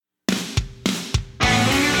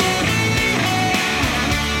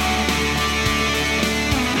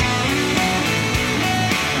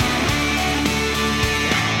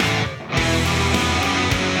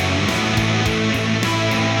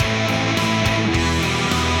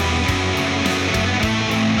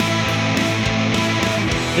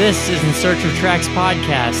This is In Search of Tracks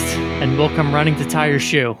podcast, and we'll come running to tie your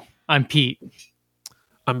shoe. I'm Pete.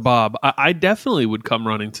 I'm Bob. I definitely would come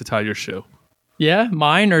running to tie your shoe. Yeah,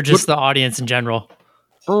 mine or just the audience in general?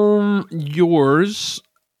 Yours.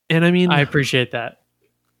 And I mean, I appreciate that.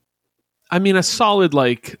 I mean, a solid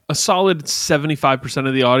 75%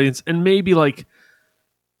 of the audience, and maybe like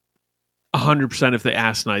 100% if they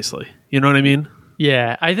ask nicely. You know what I mean?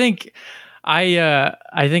 Yeah, I think I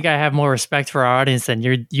have more respect for our audience than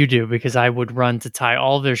you do, because I would run to tie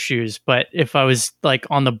all their shoes. But if I was like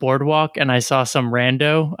on the boardwalk and I saw some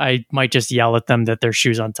rando, I might just yell at them that their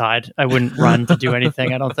shoes untied. I wouldn't run to do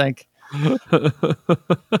anything, I don't think.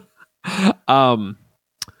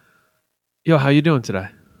 Yo, how you doing today?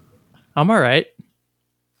 I'm all right.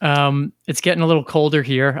 It's getting a little colder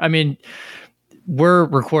here. I mean, we're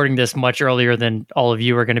recording this much earlier than all of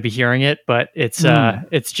you are going to be hearing it, but it's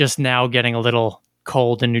just now getting a little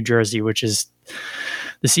cold in New Jersey, which is,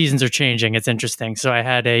 the seasons are changing. It's interesting. So I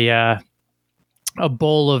had a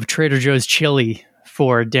bowl of Trader Joe's chili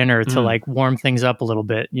for dinner to like warm things up a little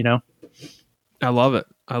bit, you know? I love it.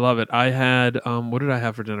 I had, what did I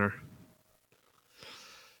have for dinner?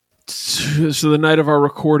 So the night of our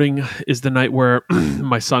recording is the night where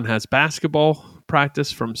my son has basketball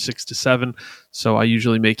practice from 6 to 7. So I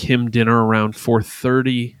usually make him dinner around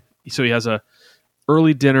 4:30. So he has a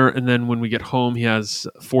early dinner, and then when we get home, he has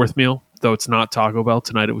a fourth meal. Though it's not Taco Bell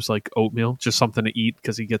tonight, it was like oatmeal, just something to eat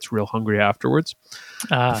because he gets real hungry afterwards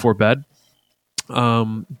before bed.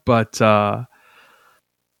 But I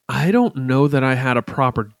don't know that I had a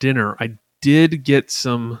proper dinner. I did get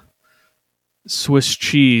some Swiss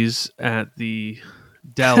cheese at the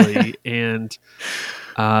deli, and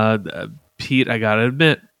Pete, I gotta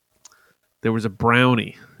admit, there was a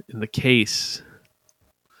brownie in the case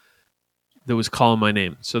that was calling my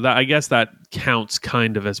name. So that, I guess that counts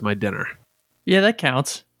kind of as my dinner. Yeah, that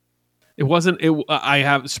counts. It wasn't. I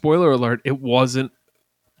have, spoiler alert, it wasn't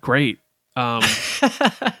great.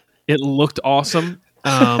 It looked awesome.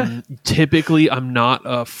 Typically, I'm not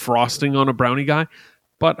a frosting on a brownie guy,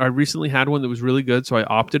 but I recently had one that was really good, so I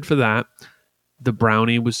opted for that. The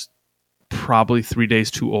brownie was probably 3 days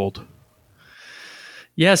too old.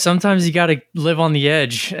 Yeah, sometimes you got to live on the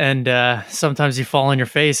edge, and sometimes you fall on your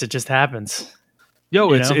face. It just happens.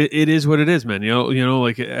 Yo, it is what it is, man. You know,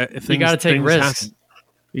 like things, you got to take risks. Happen.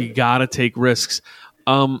 You got to take risks,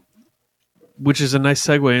 which is a nice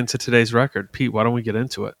segue into today's record. Pete, why don't we get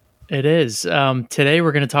into it? It is. Today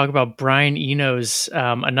we're going to talk about Brian Eno's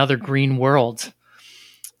Another Green World,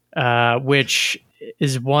 which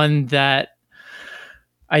is one that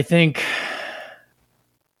I think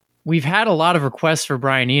we've had a lot of requests for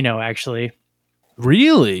Brian Eno, actually.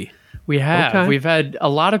 Really? We have. Okay. We've had a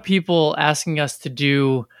lot of people asking us to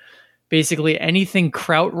do basically anything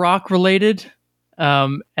krautrock related.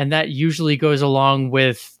 And that usually goes along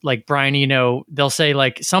with like Brian Eno. They'll say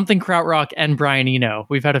like something krautrock and Brian Eno.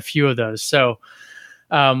 We've had a few of those. So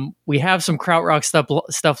we have some krautrock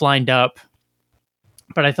stuff lined up,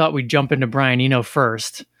 but I thought we'd jump into Brian Eno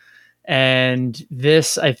first. And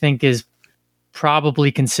this, I think, is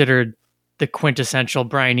probably considered the quintessential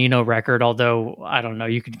Brian Eno record, although I don't know,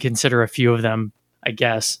 you could consider a few of them, I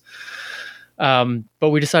guess. But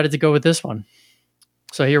we decided to go with this one.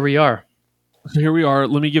 So here we are.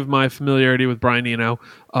 Let me give my familiarity with Brian Eno.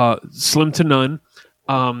 Slim to none.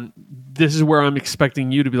 This is where I'm expecting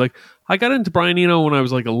you to be like, I got into Brian Eno when I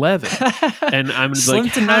was like 11. And I'm Slim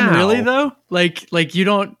like, to none, really though? Like you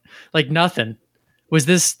don't, like nothing.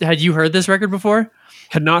 Had you heard this record before?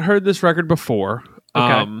 Had not heard this record before.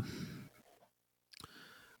 Okay.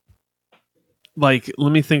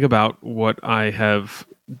 Let me think about what I have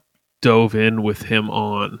dove in with him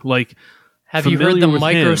on. Like, have you heard the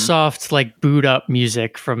Microsoft boot up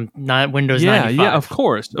music from Windows 95? Yeah, of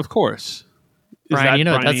course. Brian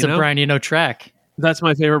Eno, that's a Brian Eno track. That's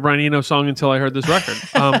my favorite Brian Eno song until I heard this record.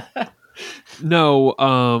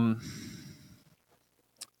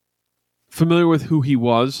 Familiar with who he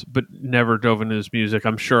was, but never dove into his music.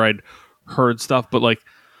 I'm sure I'd heard stuff, but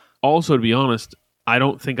also to be honest, I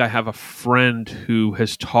don't think I have a friend who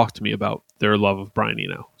has talked to me about their love of Brian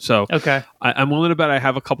Eno. So okay, I'm willing to bet I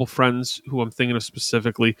have a couple friends who I'm thinking of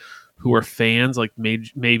specifically who are fans, like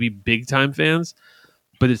maybe big time fans,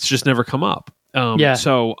 but it's just never come up.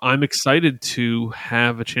 So I'm excited to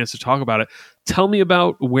have a chance to talk about it. Tell me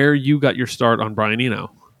about where you got your start on Brian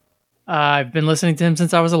Eno. I've been listening to him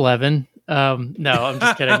since I was 11. No, I'm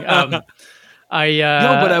just kidding. No,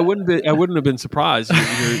 but I wouldn't have been surprised.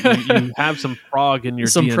 You have some prog in your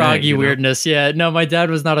some DNA, proggy weirdness. Yeah, no, my dad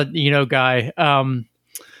was not a Eno guy.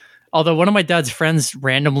 Although one of my dad's friends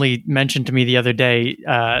randomly mentioned to me the other day,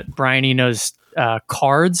 Brian Eno's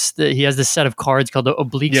cards. He has this set of cards called the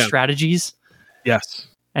Oblique Strategies. Yes.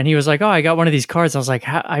 And he was like, "Oh, I got one of these cards." I was like,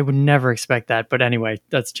 "I would never expect that." But anyway,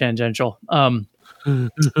 that's tangential.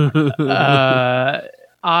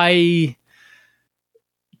 I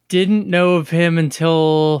didn't know of him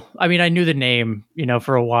until, I mean, I knew the name,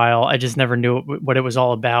 for a while. I just never knew what it was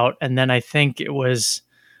all about. And then I think it was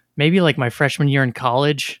maybe like my freshman year in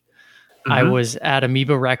college. Mm-hmm. I was at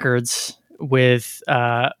Amoeba Records with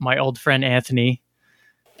my old friend Anthony,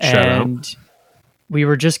 and we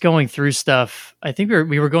were just going through stuff. I think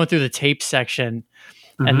we were going through the tape section,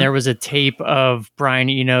 and there was a tape of Brian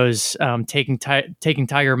Eno's taking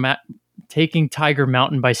Tiger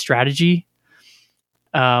Mountain by Strategy,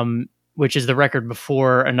 which is the record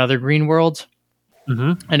before Another Green World,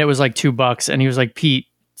 and it was like $2. And he was like, "Pete,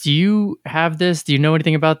 do you have this? Do you know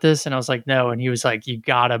anything about this?" And I was like, "No." And he was like, "You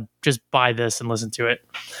gotta just buy this and listen to it."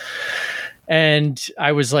 And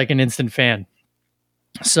I was like an instant fan.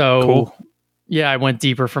 So cool. Yeah, I went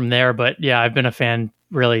deeper from there, but yeah, I've been a fan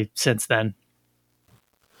really since then.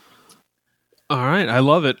 All right. I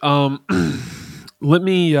love it. Let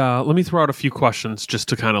me throw out a few questions just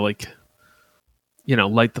to kind of like,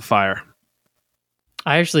 light the fire.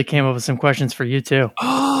 I actually came up with some questions for you too.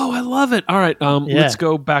 Oh, I love it. All right. Let's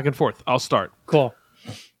go back and forth. I'll start. Cool.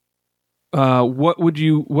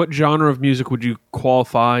 What genre of music would you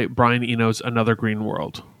qualify Brian Eno's Another Green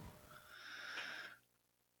World?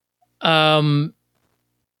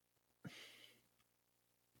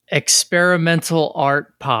 Experimental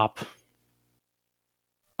art pop.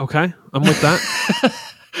 Okay. I'm with that.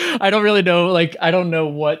 I don't really know. I don't know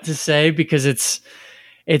what to say because it's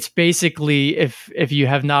basically, if you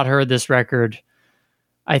have not heard this record,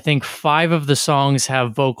 I think 5 of the songs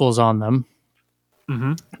have vocals on them.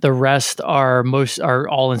 Mm-hmm. The rest are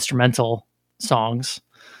all instrumental songs.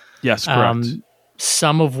 Yes, correct.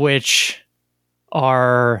 Some of which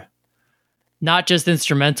are not just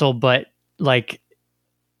instrumental, but like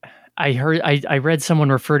I read someone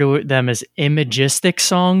refer to them as imagistic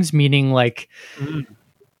songs, meaning like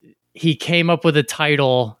he came up with a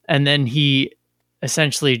title and then he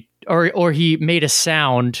essentially, or he made a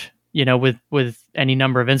sound, with any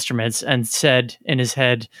number of instruments and said in his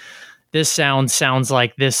head, "This sound sounds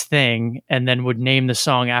like this thing," and then would name the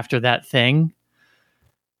song after that thing,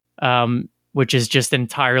 which is just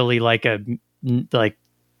entirely like a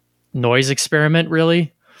noise experiment,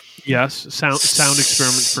 really. Yes, sound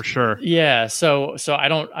experiment for sure. Yeah, so I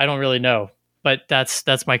don't really know, but that's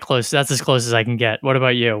as close as I can get. What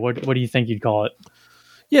about you? What do you think you'd call it?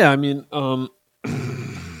 Yeah, I mean,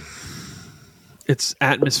 it's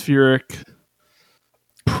atmospheric,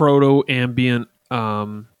 proto-ambient,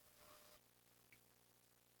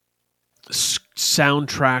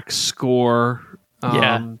 soundtrack score,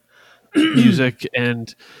 music,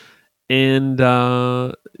 and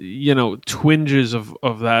twinges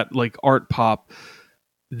of that like art pop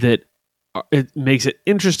that it makes it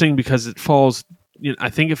interesting because it falls, I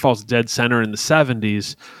think it falls dead center in the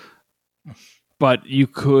 70s, but you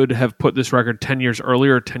could have put this record 10 years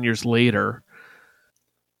earlier or 10 years later,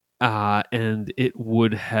 and it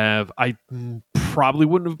would have, I probably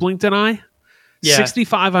wouldn't have blinked an eye. Yeah.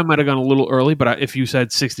 65 I might have gone a little early, but if you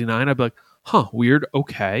said 69 I'd be like, huh, weird,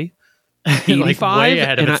 okay. 85 like way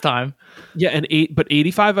ahead of its time. Yeah, and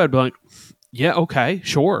 85 I'd be like, yeah, okay,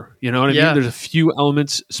 sure. You know what I mean? There's a few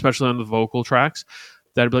elements, especially on the vocal tracks,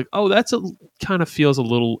 that I'd be like, oh, kind of feels a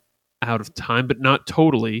little out of time, but not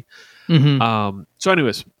totally. Mm-hmm. So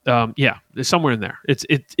anyways, there's somewhere in there.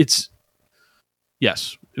 It's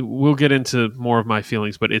yes, we'll get into more of my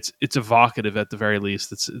feelings, but it's evocative at the very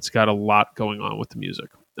least. It's got a lot going on with the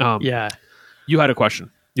music. You had a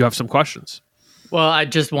question. You have some questions. Well, I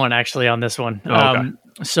just one actually on this one. Okay.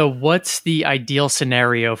 So what's the ideal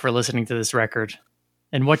scenario for listening to this record?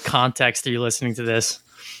 In what context are you listening to this?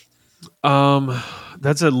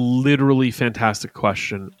 That's a literally fantastic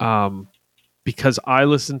question. Because I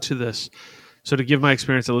listened to this. So to give my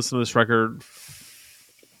experience, I listened to this record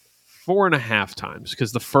 4.5 times.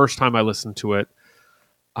 Because the first time I listened to it,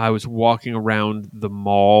 I was walking around the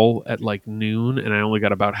mall at like noon, and I only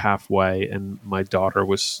got about halfway, and my daughter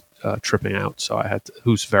was tripping out. So I had to,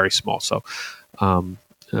 who's very small. So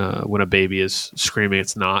when a baby is screaming,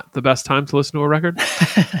 it's not the best time to listen to a record.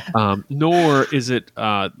 Nor is it.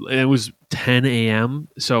 It was 10 a.m.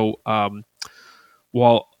 So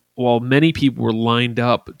while many people were lined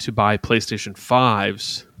up to buy PlayStation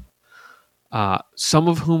 5s, some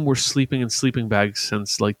of whom were sleeping in sleeping bags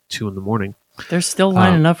since like 2 a.m. They're still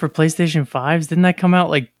lining up for PlayStation 5s. Didn't that come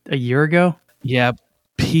out like a year ago? Yeah,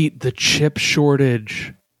 Pete, the chip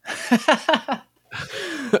shortage.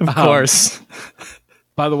 Of course.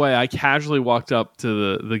 By the way, I casually walked up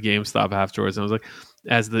to the GameStop afterwards, and I was like,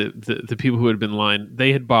 as the people who had been in line,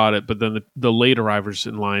 they had bought it, but then the late arrivers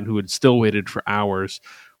in line who had still waited for hours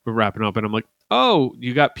were wrapping up, and I'm like, oh,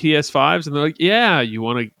 you got PS5s? And they're like, yeah, you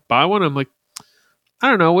want to buy one? I'm like, I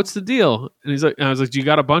don't know, what's the deal? And I was like, do you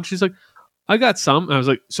got a bunch? He's like, I got some. And I was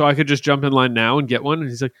like, so I could just jump in line now and get one? And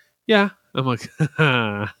he's like, yeah. I'm like,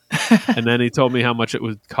 and then he told me how much it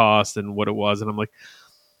would cost and what it was, and I'm like,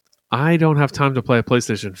 I don't have time to play a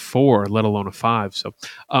PlayStation 4, let alone a 5.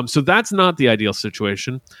 So that's not the ideal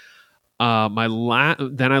situation. Then I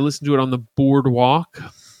listened to it on the boardwalk.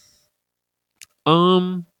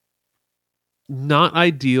 Not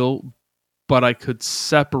ideal, but I could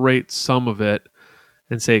separate some of it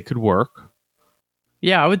and say it could work.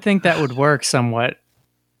 Yeah, I would think that would work somewhat.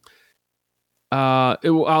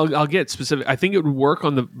 I'll get specific. I think it would work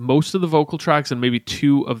on most of the vocal tracks and maybe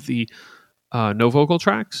 2 of the no vocal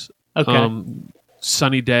tracks. Okay.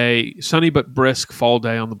 Sunny but brisk fall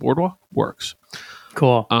day on the boardwalk works.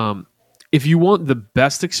 Cool. If you want the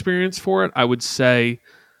best experience for it, I would say,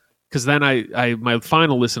 because then my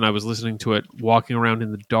final listen, I was listening to it walking around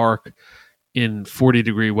in the dark in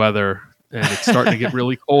 40-degree weather, and it's starting to get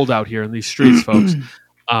really cold out here in these streets, folks.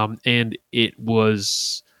 And it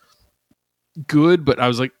was good, but I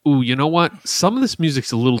was like, ooh, you know what? Some of this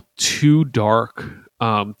music's a little too dark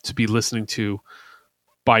to be listening to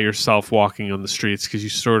by yourself walking on the streets, because you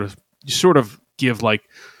sort of give like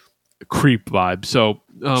a creep vibe. So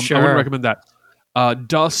Sure. I would recommend that.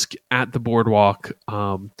 Dusk at the boardwalk.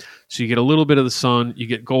 So you get a little bit of the sun, you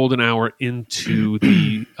get golden hour into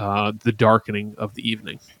the darkening of the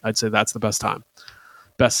evening. I'd say that's the best time,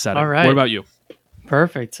 best setting. All right. What about you?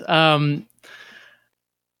 Perfect.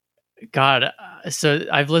 God, so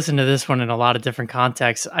I've listened to this one in a lot of different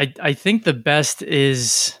contexts. I think the best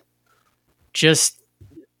is just,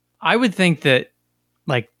 I would think that,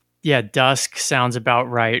 like, yeah, dusk sounds about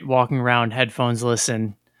right. Walking around, headphones,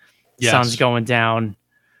 listen, Yes. sun's going down.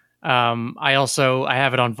 I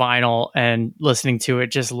have it on vinyl, and listening to it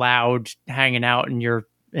just loud, hanging out in your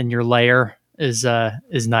lair is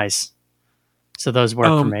nice. So those work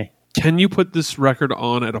for me. Can you put this record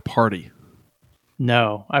on at a party?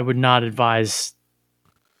 No, I would not advise.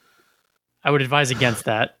 I would advise against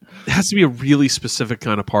that. It has to be a really specific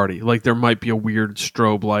kind of party. Like, there might be a weird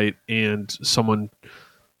strobe light and someone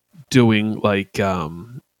doing like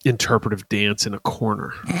interpretive dance in a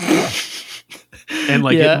corner. And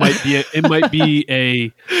like, Yeah. it might be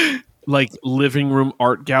a like living room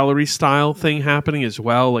art gallery style thing happening as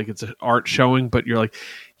well. Like, it's an art showing, but you're like,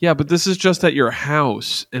 yeah, but this is just at your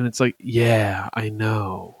house. And it's like, yeah, I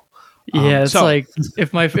know. Yeah, it's like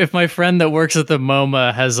if my friend that works at the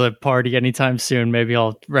MoMA has a party anytime soon, maybe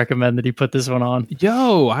I'll recommend that he put this one on.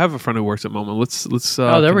 Yo, I have a friend who works at MoMA. Let's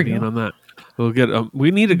there we convene go. on that. We'll get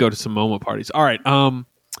we need to go to some MoMA parties. All right.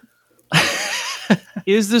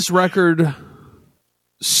 Is this record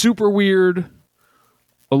super weird,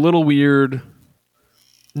 a little weird,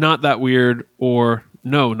 not that weird, or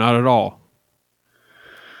no, not at all?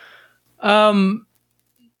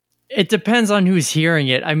 It depends on who's hearing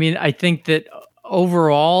it. I mean, I think that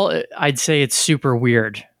overall, I'd say it's super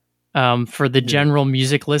weird. For the general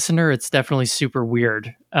music listener, it's definitely super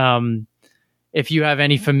weird. If you have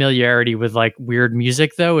any familiarity with like weird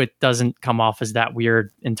music, though, it doesn't come off as that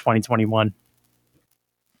weird in 2021.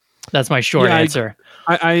 That's my short answer.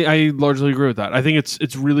 I largely agree with that. I think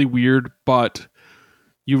it's really weird, but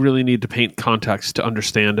you really need to paint context to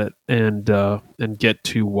understand it and get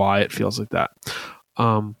to why it feels like that.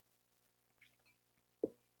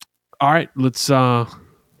 All right, let's.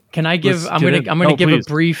 Can I give? I'm gonna give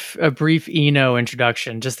please. a brief Eno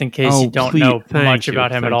introduction, just in case you don't know much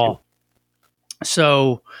about him at all.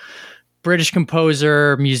 So, British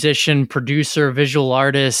composer, musician, producer, visual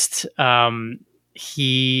artist.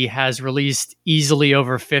 He has released easily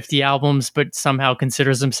over 50 albums, but somehow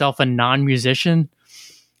considers himself a non-musician.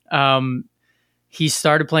 He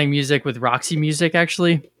started playing music with Roxy Music,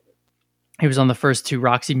 actually. He was on the first 2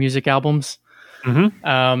 Roxy Music albums.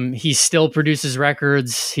 Mm-hmm. He still produces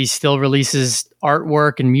records. He still releases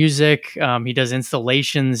artwork and music. He does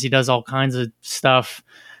installations. He does all kinds of stuff.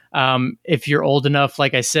 If you're old enough,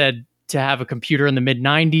 like I said, to have a computer in the mid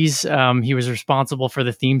 90s, he was responsible for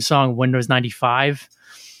the theme song Windows 95.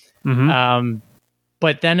 Mm-hmm.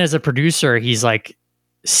 But then as a producer, he's like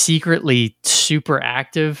secretly super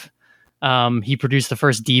active. He produced the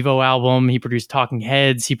first Devo album. He produced Talking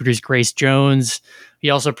Heads. He produced Grace Jones. He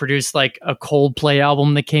also produced like a Coldplay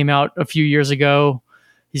album that came out a few years ago.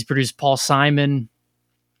 He's produced Paul Simon.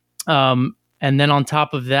 And then on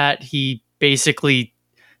top of that, he basically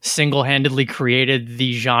single-handedly created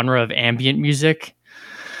the genre of ambient music.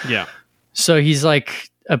 Yeah. So he's like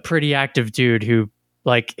a pretty active dude who,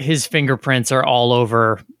 like, his fingerprints are all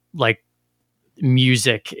over like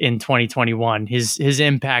music in 2021. His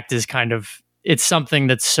impact is kind of, it's something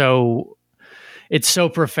that's it's so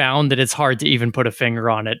profound that it's hard to even put a finger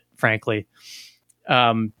on it, frankly.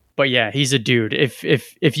 But yeah, he's a dude.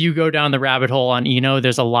 If you go down the rabbit hole on Eno,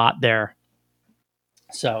 there's a lot there.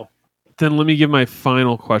 So then let me give my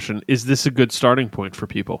final question. Is this a good starting point for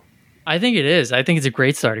people? I think it is. I think it's a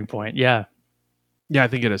great starting point. Yeah. Yeah, I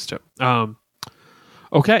think it is too.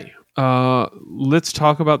 Okay. Let's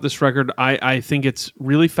talk about this record. I think it's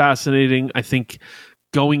really fascinating. I think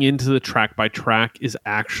going into the track by track is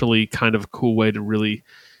actually kind of a cool way to really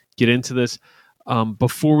get into this.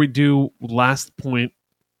 Before we do, last point.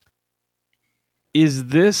 Is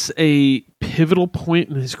this a pivotal point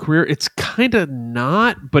in his career? It's kind of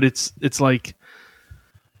not, but it's like,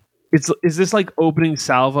 is this like opening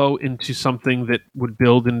salvo into something that would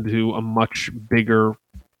build into a much bigger,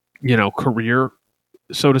 career,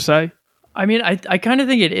 so to say? I mean, I kind of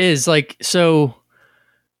think it is, like, so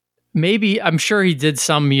maybe, I'm sure he did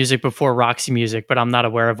some music before Roxy Music, but I'm not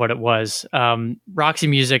aware of what it was. Roxy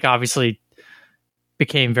Music obviously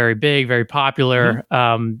became very big, very popular.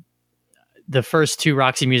 Mm-hmm. The first two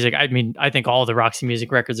Roxy Music, I mean, I think all the Roxy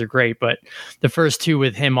Music records are great, but the first two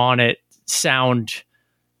with him on it sound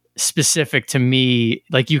specific to me.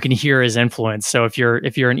 Like, you can hear his influence. So if you're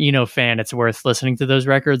an Eno fan, it's worth listening to those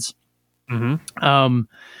records. Mm-hmm.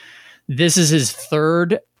 This is his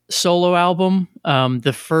third solo album.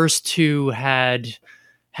 The first two had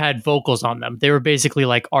vocals on them. They were basically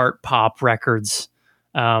like art pop records.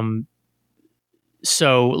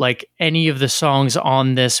 So like any of the songs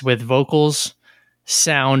on this with vocals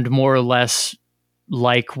sound more or less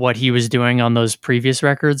like what he was doing on those previous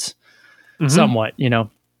records, somewhat,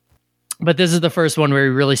 But this is the first one where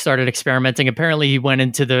he really started experimenting. Apparently he went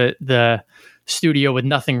into the studio with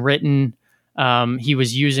nothing written. He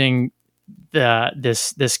was using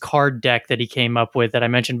this card deck that he came up with that I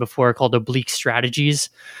mentioned before called Oblique Strategies,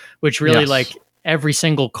 which really, like, every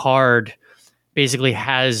single card basically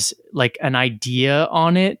has like an idea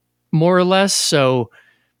on it, more or less. So,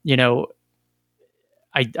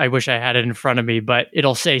 I wish I had it in front of me, but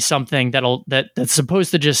it'll say something that's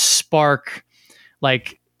supposed to just spark,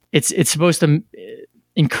 like, it's supposed to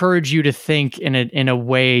encourage you to think in a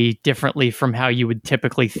way differently from how you would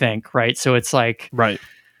typically think, right? So it's like, right.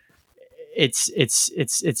 It's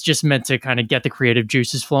just meant to kind of get the creative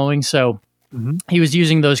juices flowing. So he was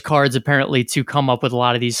using those cards apparently to come up with a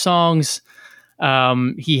lot of these songs.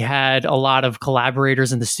 He had a lot of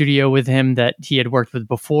collaborators in the studio with him that he had worked with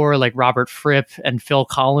before, like Robert Fripp and Phil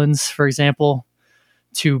Collins, for example,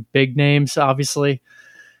 two big names, obviously.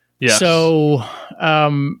 Yeah. So,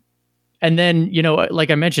 and then,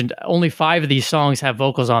 like I mentioned, only 5 of these songs have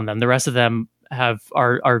vocals on them. The rest of them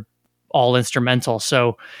are all instrumental.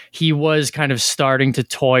 So he was kind of starting to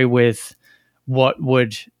toy with what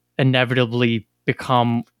would inevitably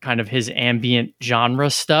become kind of his ambient genre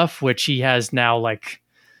stuff, which he has now like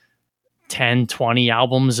 10, 20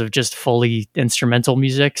 albums of just fully instrumental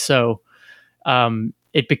music. So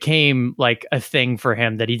it became like a thing for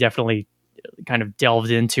him that he definitely kind of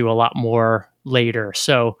delved into a lot more later.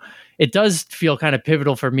 So it does feel kind of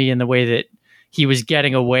pivotal for me in the way that he was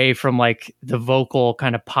getting away from like the vocal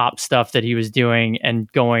kind of pop stuff that he was doing and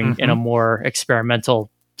going in a more experimental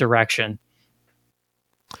direction.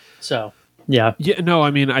 So, yeah. Yeah, no, I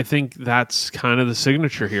mean, I think that's kind of the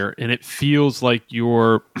signature here. And it feels like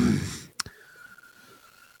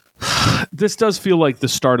this does feel like the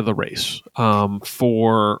start of the race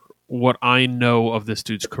for what I know of this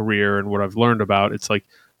dude's career and what I've learned about. It's like,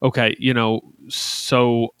 okay,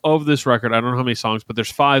 so of this record, I don't know how many songs, but there's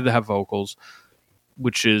 5 that have vocals,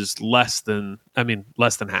 which is less than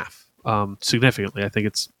half, significantly. I think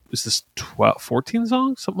is this 14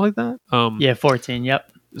 songs, something like that? 14,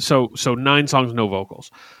 yep. So 9 songs, no vocals,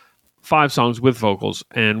 5 songs with vocals,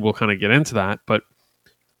 and we'll kind of get into that. But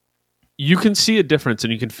you can see a difference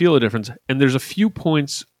and you can feel a difference. And there's a few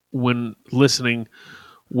points when listening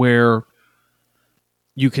where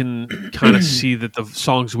you can kind of see that the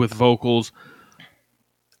songs with vocals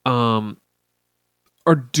are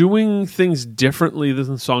doing things differently than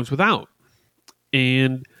the songs without.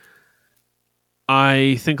 And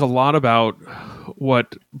I think a lot about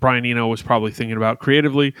what Brian Eno was probably thinking about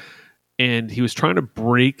creatively, and he was trying to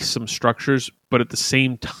break some structures, but at the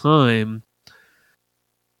same time,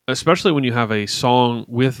 especially when you have a song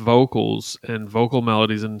with vocals and vocal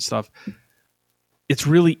melodies and stuff, it's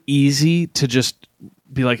really easy to just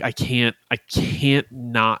be like, I can't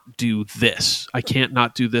not do this. I can't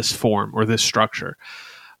not do this form or this structure.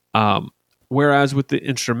 Whereas with the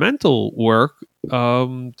instrumental work,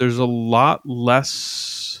 there's a lot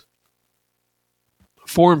less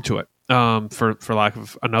form to it, for lack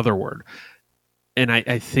of another word. And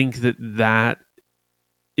I think that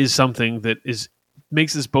is something that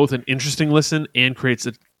makes this both an interesting listen and creates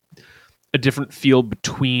a different feel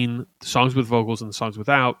between the songs with vocals and the songs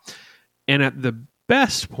without. And at the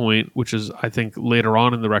best point, which is I think later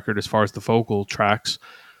on in the record as far as the vocal tracks,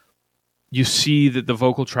 you see that the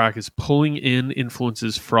vocal track is pulling in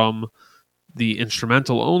influences from the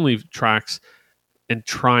instrumental only tracks and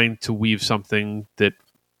trying to weave something that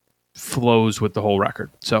flows with the whole record.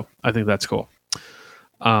 So I think that's cool.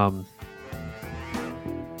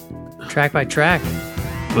 Track by track.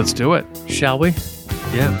 Let's do it. Shall we?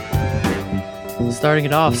 Yeah. Starting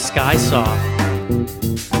it off, Sky Saw.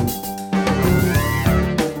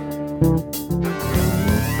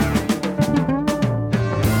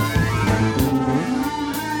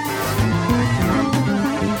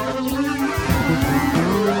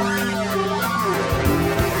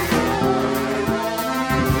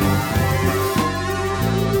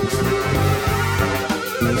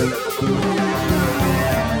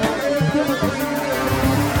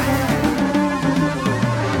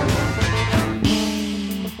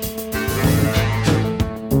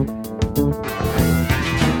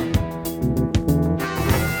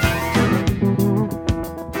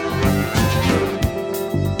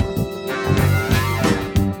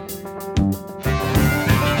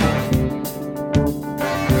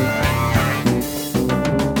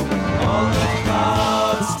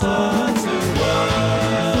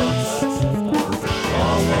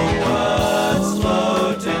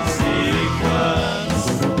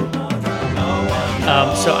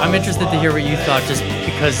 So I'm interested to hear what you thought, just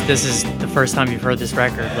because this is the first time you've heard this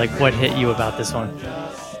record. Like, what hit you about this one?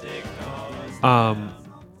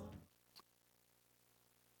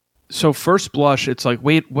 So first blush, it's like,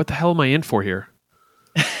 wait, what the hell am I in for here?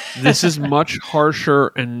 This is much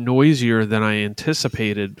harsher and noisier than I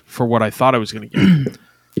anticipated for what I thought I was going to get.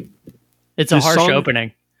 It's a harsh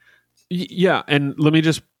opening. Yeah, and let me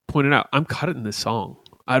just point it out. I'm cutting this song.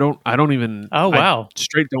 I don't even. Oh wow! I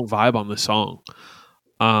straight don't vibe on this song.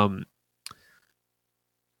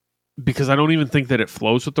 Because I don't even think that it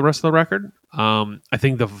flows with the rest of the record. I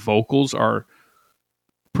think the vocals are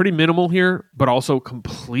pretty minimal here, but also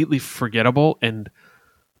completely forgettable. And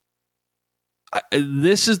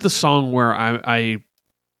this is the song where I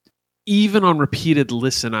even on repeated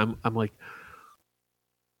listen, I'm like,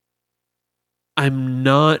 I'm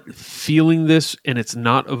not feeling this, and it's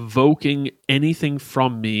not evoking anything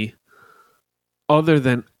from me other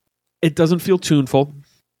than it doesn't feel tuneful.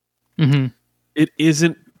 Mm-hmm. It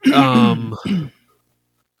isn't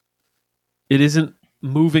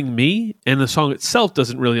moving me, and the song itself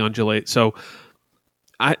doesn't really undulate. So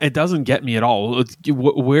it doesn't get me at all.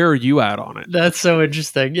 Where are you at on it? That's so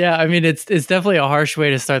interesting. Yeah, I mean, it's definitely a harsh way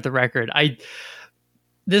to start the record.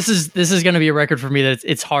 This is going to be a record for me that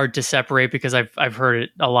it's hard to separate because I've heard it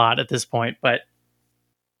a lot at this point. But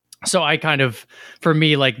so I kind of, for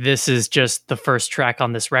me, like, this is just the first track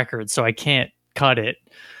on this record, so I can't cut it.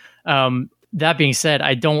 That being said,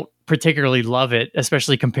 I don't particularly love it,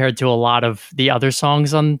 especially compared to a lot of the other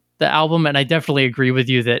songs on the album. And I definitely agree with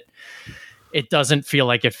you that it doesn't feel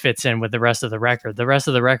like it fits in with the rest of the record. The rest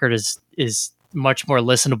of the record is much more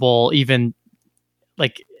listenable, even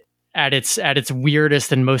like at its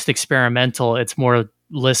weirdest and most experimental. It's more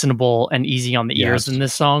listenable and easy on the ears than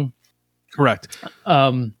this song. Correct.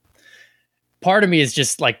 Part of me is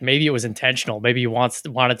just like, maybe it was intentional. Maybe he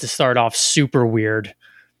wanted to start off super weird.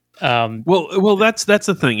 Well, that's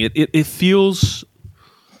the thing. It feels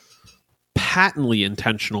patently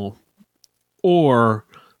intentional, or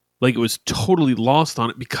like it was totally lost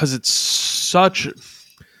on it because it's such.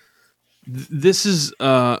 This is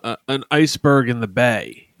an iceberg in the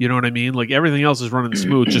bay. You know what I mean? Like, everything else is running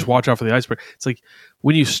smooth. Just watch out for the iceberg. It's like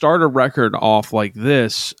when you start a record off like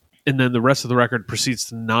this, and then the rest of the record proceeds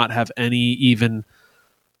to not have any even.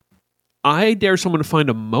 I dare someone to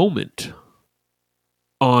find a moment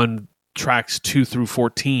on tracks 2 through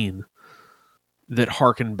 14 that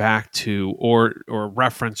harken back to or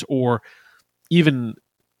reference or even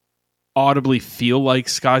audibly feel like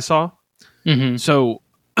Sky Saw. Mm-hmm. So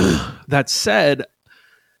that said,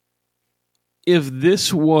 if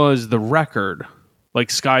this was the record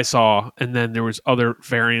like Sky Saw, and then there was other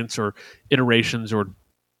variants or iterations or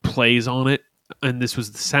plays on it, and this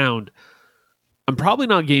was the sound, I'm probably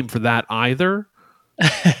not game for that either.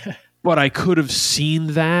 But I could have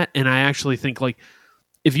seen that, and I actually think, like,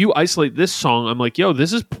 if you isolate this song, I'm like, yo,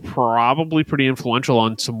 this is probably pretty influential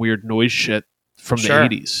on some weird noise shit from the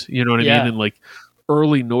 80s. You know what I mean? And like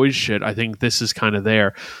early noise shit, I think this is kind of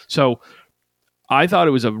there. So I thought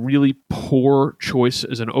it was a really poor choice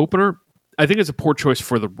as an opener. I think it's a poor choice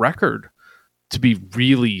for the record to be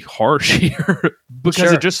really harsh here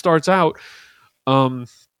because it just starts out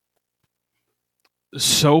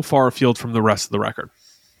so far afield from the rest of the record.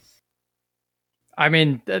 I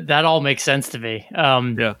mean, that all makes sense to me.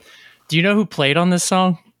 Yeah. Do you know who played on this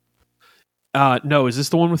song? No. Is this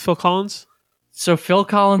the one with Phil Collins? So Phil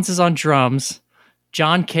Collins is on drums.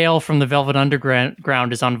 John Cale from the Velvet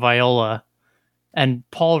Underground is on viola. And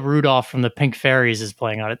Paul Rudolph from the Pink Fairies is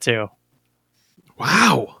playing on it too.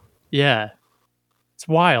 Wow. Yeah. It's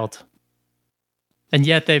wild. And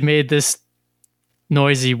yet they made this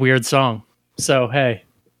noisy, weird song. So, hey.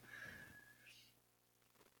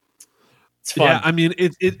 It's fun. Yeah, I mean,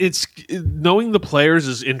 it's knowing the players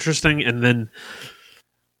is interesting, and then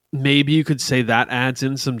maybe you could say that adds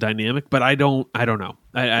in some dynamic, but I don't know.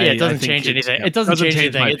 It doesn't change anything. Yeah, it doesn't change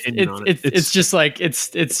anything. It's just like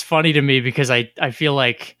it's funny to me because I feel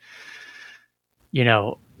like, you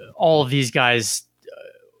know, all of these guys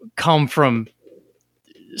come from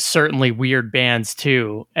certainly weird bands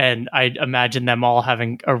too, and I imagine them all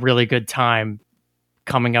having a really good time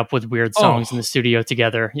coming up with weird songs in the studio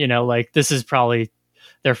together. You know, like this is probably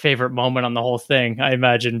their favorite moment on the whole thing, I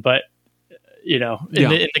imagine. But you know, in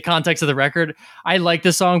the context of the record, I like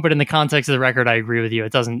this song, but in the context of the record, I agree with you.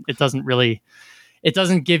 It doesn't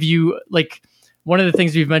give you, like, one of the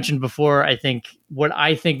things we've mentioned before. I think what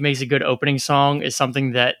I think makes a good opening song is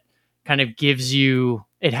something that kind of gives you,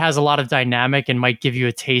 it has a lot of dynamic and might give you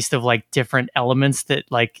a taste of like different elements that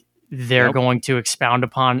like they're going to expound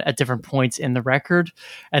upon at different points in the record.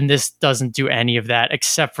 And this doesn't do any of that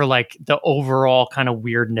except for like the overall kind of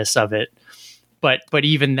weirdness of it. But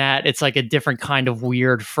even that, it's like a different kind of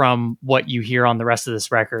weird from what you hear on the rest of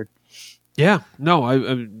this record. Yeah, no,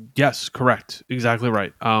 I yes, correct. Exactly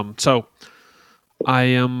right. So I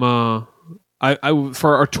am, I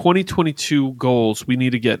for our 2022 goals, we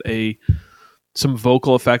need to get some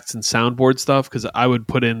vocal effects and soundboard stuff. Cause I would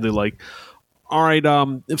put in the like, all right,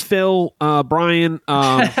 Phil, Brian,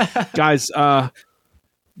 guys,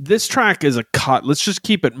 this track is a cut. Let's just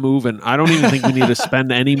keep it moving. I don't even think we need to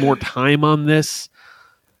spend any more time on this.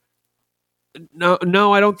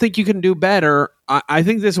 No, I don't think you can do better. I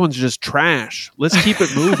think this one's just trash. Let's keep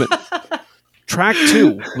it moving. Track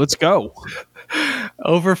 2. Let's go.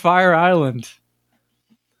 Over Fire Island.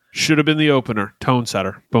 Should have been the opener. Tone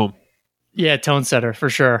setter. Boom. Yeah, tone setter for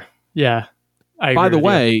sure. Yeah. By the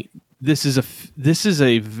way, this is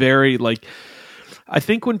a very like, I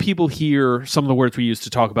think when people hear some of the words we use to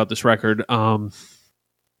talk about this record, and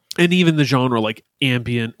even the genre like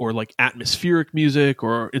ambient or like atmospheric music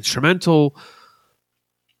or instrumental,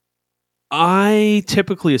 I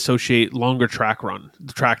typically associate longer track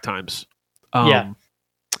times.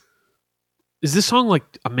 Is this song like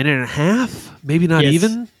a minute and a half? Maybe not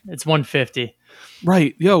even? It's 150.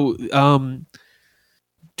 Right. Yo,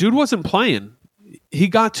 dude wasn't playing. He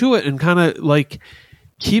got to it and kind of like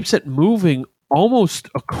keeps it moving almost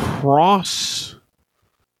across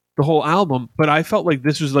the whole album, but I felt like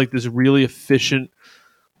this was like this really efficient,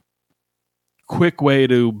 quick way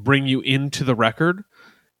to bring you into the record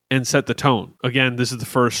and set the tone. Again, this is the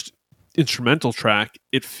first instrumental track.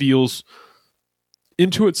 It feels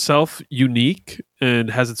into itself unique and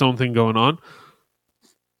has its own thing going on.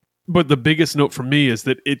 But the biggest note for me is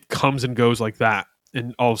that it comes and goes like that,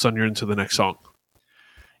 and all of a sudden you're into the next song.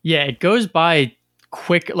 Yeah, it goes by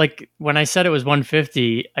quick. Like when I said it was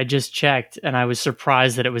 150, I just checked and I was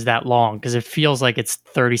surprised that it was that long because it feels like it's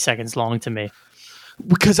 30 seconds long to me.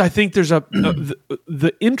 Because I think there's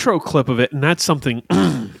the intro clip of it, and that's something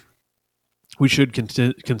we should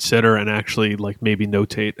consider and actually like maybe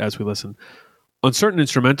notate as we listen. On certain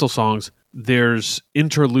instrumental songs, there's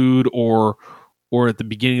interlude or at the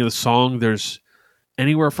beginning of the song, there's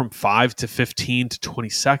anywhere from 5 to 15 to 20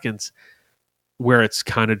 seconds where it's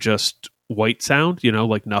kind of just white sound, you know,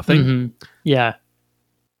 like nothing. Mm-hmm. Yeah.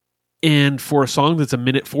 And for a song that's a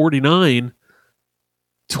minute 49,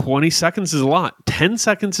 20 seconds is a lot. 10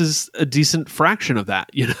 seconds is a decent fraction of that,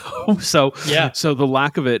 you know? So the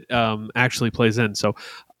lack of it actually plays in. So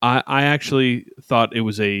I actually thought it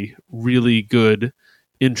was a really good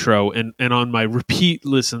intro. And on my repeat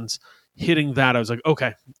listens, hitting that, I was like,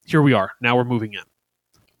 okay, here we are. Now we're moving in.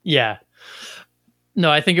 Yeah. No,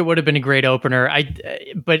 I think it would have been a great opener.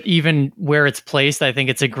 But even where it's placed, I think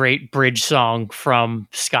it's a great bridge song from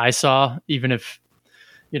Skysaw, even if,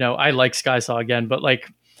 you know, I like Skysaw again, but like,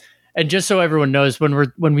 and just so everyone knows,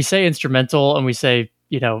 when we say instrumental and we say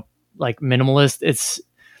like minimalist.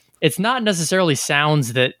 It's not necessarily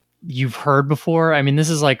sounds that you've heard before. I mean, this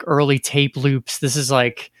is like early tape loops. This is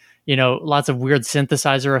like, lots of weird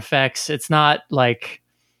synthesizer effects. It's not like,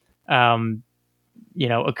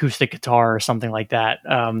 acoustic guitar or something like that.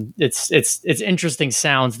 It's interesting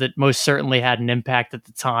sounds that most certainly had an impact at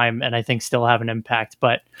the time, and I think still have an impact,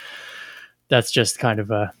 but that's just kind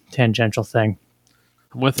of a tangential thing.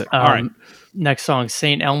 I'm with it. All right. Next song,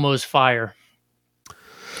 St. Elmo's Fire.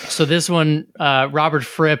 So this one, Robert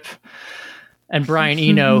Fripp and Brian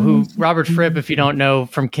Eno, who Robert Fripp, if you don't know,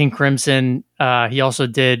 from King Crimson, he also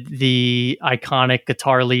did the iconic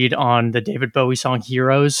guitar lead on the David Bowie song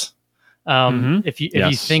Heroes. If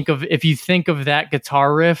you think of that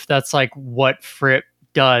guitar riff, that's like what Fripp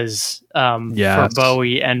does for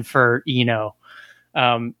Bowie and for Eno.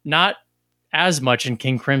 Not as much in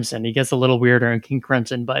King Crimson. He gets a little weirder in King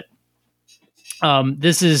Crimson, but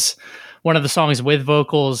this is one of the songs with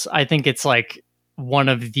vocals. I think it's like one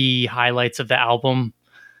of the highlights of the album.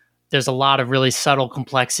 There's a lot of really subtle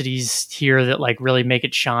complexities here that like really make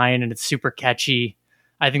it shine, and it's super catchy.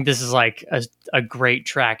 I think this is like a great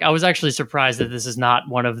track. I was actually surprised that this is not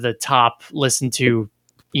one of the top listened to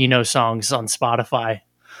Eno songs on Spotify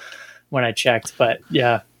when I checked, but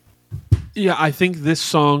yeah. Yeah, I think this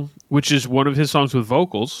song, which is one of his songs with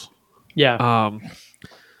vocals, low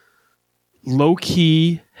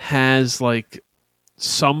key has like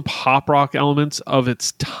some pop rock elements of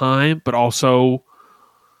its time, but also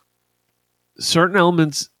certain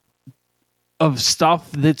elements of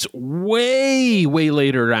stuff that's way, way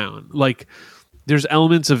later down. Like there's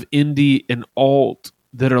elements of indie and alt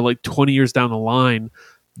that are like 20 years down the line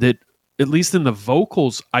that, at least in the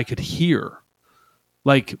vocals, I could hear.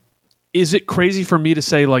 Like, is it crazy for me to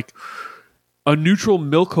say like a neutral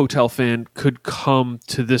Milk Hotel fan could come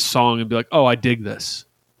to this song and be like, oh, I dig this?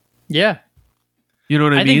 Yeah. You know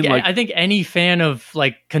what I mean? I think any fan of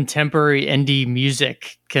like contemporary indie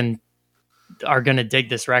music are going to dig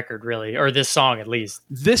this record, really, or this song at least.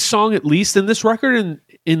 This song at least, and this record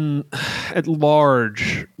in at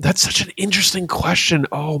large. That's such an interesting question.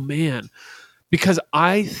 Oh man, because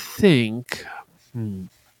I think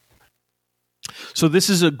so. This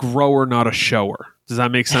is a grower, not a shower. Does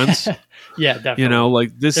that make sense? Yeah, definitely.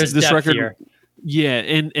 Like this record. Here. Yeah,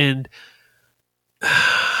 and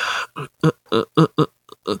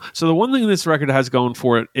so the one thing this record has going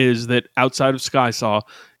for it is that outside of Sky Saw,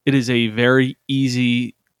 it is a very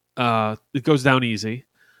easy, it goes down easy.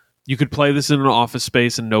 You could play this in an office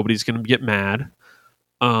space and nobody's going to get mad.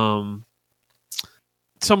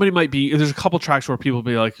 Somebody might be, there's a couple tracks where people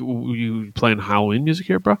be like, you playing Halloween music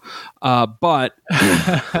here, bro? But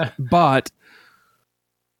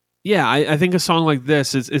yeah, I think a song like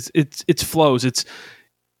this, it's flows.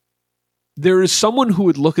 There is someone who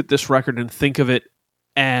would look at this record and think of it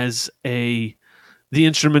as the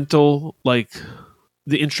instrumental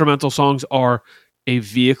songs are a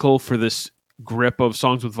vehicle for this grip of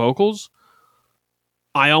songs with vocals.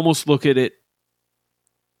 I almost look at it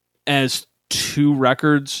as two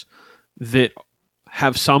records that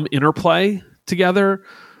have some interplay together,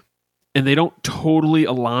 and they don't totally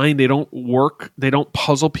align. They don't work. They don't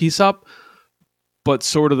puzzle piece up, but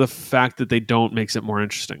sort of the fact that they don't makes it more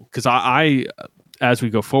interesting. Because I, as we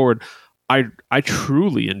go forward, I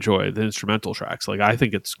truly enjoy the instrumental tracks. Like I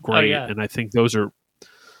think it's great, and I think those are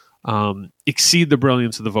exceed the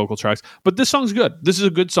brilliance of the vocal tracks. But this song's good. This is a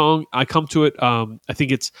good song. I come to it. I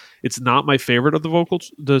think it's not my favorite of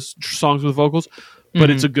the songs with vocals, but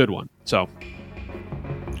it's a good one. So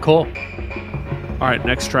cool. All right,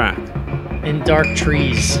 next track. In Dark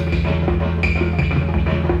Trees.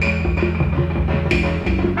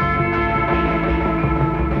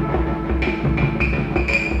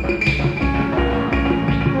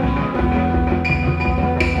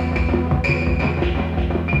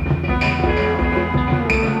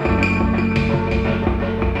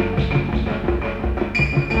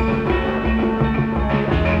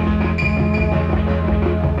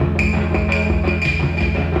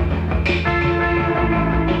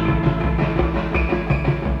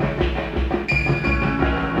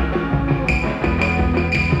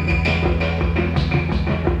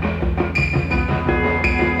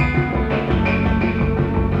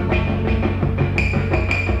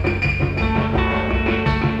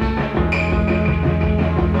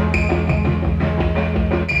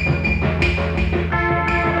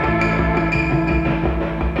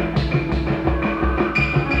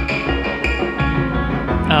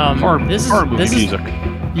 This is music.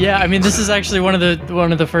 Yeah, I mean, this is actually one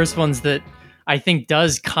of the first ones that I think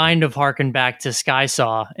does kind of harken back to Sky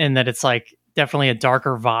Saw in that it's like definitely a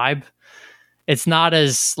darker vibe. it's not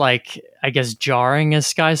as like, I guess, jarring as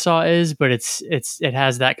Sky Saw is, but it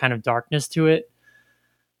has that kind of darkness to it.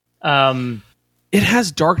 It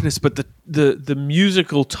has darkness, but the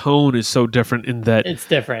musical tone is so different in that it's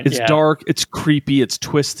different. It's dark, it's creepy, it's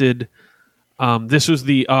twisted. This was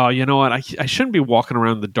the you know what? I shouldn't be walking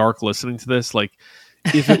around in the dark listening to this. Like,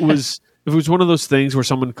 if it was one of those things where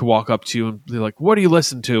someone could walk up to you and be like, "What do you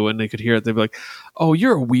listen to?" and they could hear it, they'd be like, "Oh,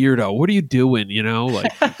 you're a weirdo. What are you doing?" You know,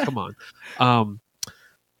 like, come on.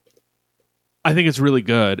 I think it's really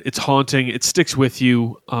good. It's haunting. It sticks with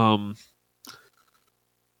you.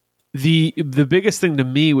 The biggest thing to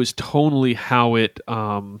me was tonally how it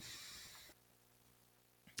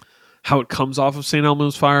comes off of St.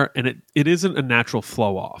 Elmo's Fire, and it isn't a natural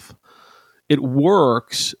flow off. It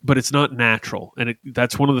works, but it's not natural, and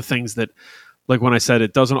that's one of the things that, like when I said,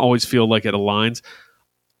 it doesn't always feel like it aligns.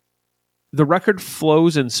 The record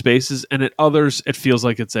flows in spaces, and at others, it feels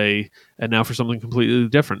like it's a now for something completely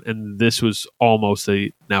different, and this was almost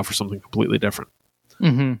a now for something completely different.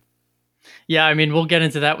 Mm-hmm. Yeah, I mean, we'll get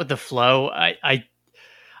into that with the flow. I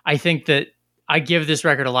think that I give this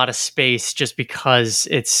record a lot of space just because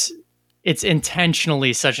it's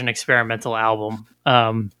intentionally such an experimental album.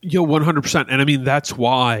 100%. And I mean, that's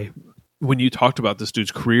why when you talked about this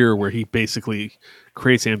dude's career where he basically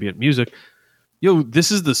creates ambient music,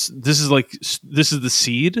 this is the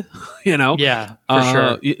seed, you know? Yeah, for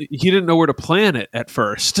sure. He didn't know where to plant it at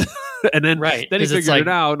first. And then he figured it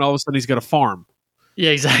out, and all of a sudden he's got a farm.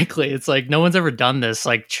 Yeah, exactly. It's like, no one's ever done this.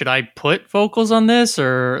 Like, should I put vocals on this,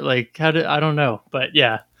 or like, I don't know. But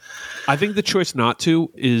yeah. I think the choice not to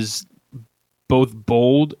is both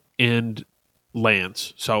bold and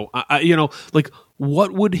lands. So, like,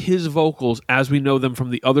 what would his vocals, as we know them from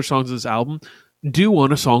the other songs of this album, do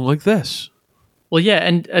on a song like this? Well, yeah,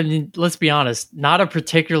 and I mean, let's be honest, not a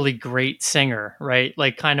particularly great singer, right?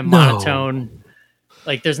 Like, kind of monotone. No.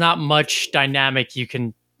 Like, there's not much dynamic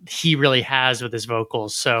he really has with his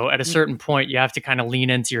vocals. So at a certain point, you have to kind of lean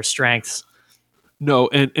into your strengths. No,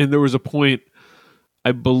 and there was a point,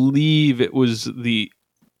 I believe it was the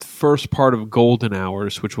first part of Golden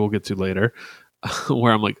Hours, which we'll get to later,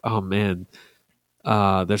 where I'm like, oh man,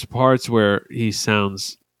 there's parts where he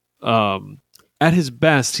sounds, at his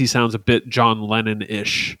best, he sounds a bit John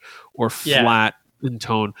Lennon-ish or flat in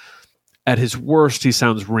tone. At his worst, he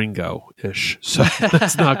sounds Ringo-ish, so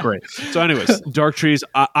that's not great. So anyways, Dark Trees,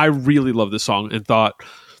 I really love this song and thought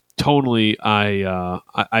tonally,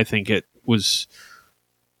 I think it was,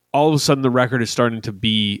 all of a sudden the record is starting to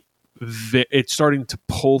be, it's starting to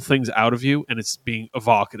pull things out of you, and it's being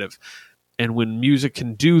evocative. And when music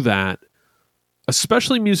can do that,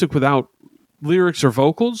 especially music without lyrics or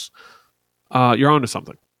vocals, you're onto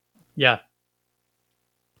something. Yeah.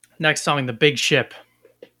 Next song, The Big Ship.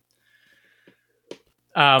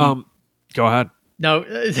 Go ahead. No,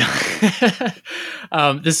 this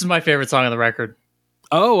is my favorite song on the record.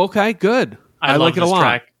 Oh, okay, good. I like it a lot.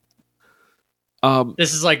 Track.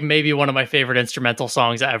 This is like maybe one of my favorite instrumental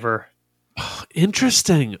songs ever.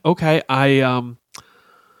 Interesting. Okay, I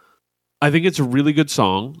think it's a really good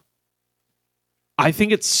song. I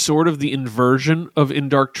think it's sort of the inversion of In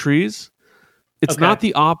Dark Trees. It's not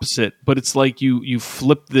the opposite, but it's like you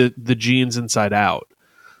flip the genes inside out.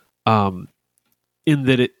 In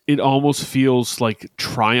that it almost feels like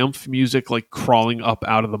Triumph music, like crawling up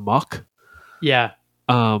out of the muck. Yeah.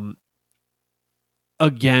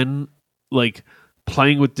 Again, like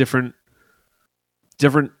playing with different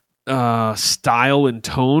style and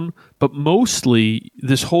tone, but mostly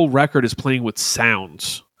this whole record is playing with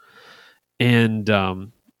sounds. And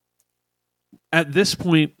at this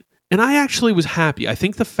point, and I actually was happy. I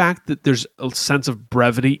think the fact that there's a sense of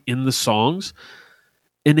brevity in the songs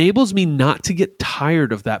enables me not to get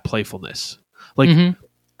tired of that playfulness. Like,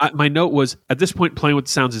 my note was, at this point, playing with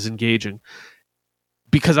the sounds is engaging,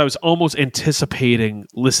 because I was almost anticipating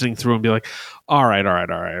listening through and be like, all right,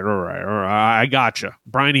 I gotcha.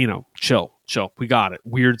 Brian Eno, chill, we got it.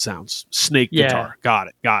 Weird sounds, snake guitar, got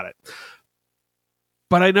it.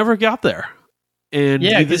 But I never got there, and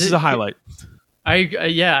this is a highlight.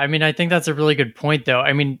 I mean, I think that's a really good point, though.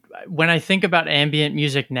 I mean, when I think about ambient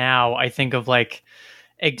music now, I think of like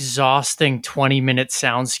exhausting 20-minute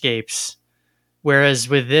soundscapes, whereas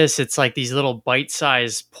with this, it's like these little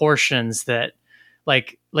bite-sized portions that,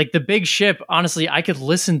 like The Big Ship, honestly, I could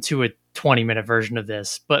listen to a 20-minute version of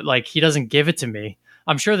this, but like, he doesn't give it to me.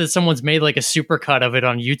 I'm sure that someone's made like a supercut of it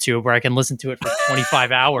on YouTube where I can listen to it for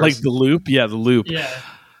 25 hours. Like the loop? Yeah, the loop. Yeah.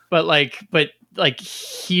 But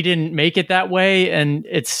he didn't make it that way, and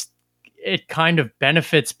it kind of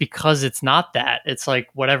benefits because it's not that. It's like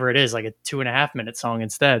whatever it is, like a 2.5-minute song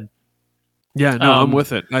instead. Yeah, no, I'm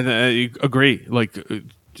with it. I agree. Like,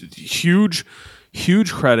 huge,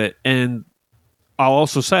 huge credit. And I'll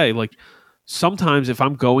also say, like, sometimes if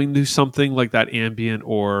I'm going to something like that ambient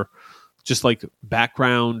or just like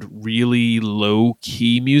background, really low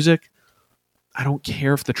key music, I don't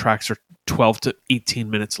care if the tracks are 12 to 18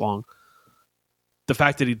 minutes long. The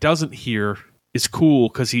fact that he doesn't hear is cool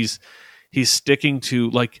because he's sticking to,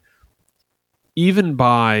 like, even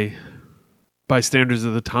by standards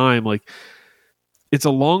of the time, like, it's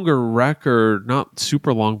a longer record, not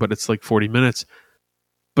super long, but it's like 40 minutes.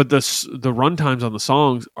 But the run times on the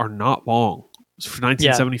songs are not long. For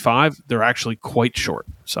 1975, they're actually quite short.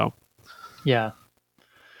 So, yeah.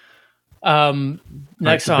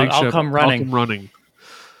 Next song, I'll Come Running.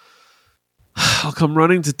 I'll come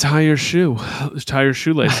running to tie your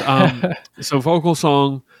shoelace. So vocal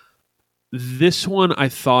song. This one, I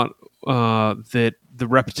thought that the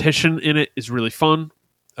repetition in it is really fun.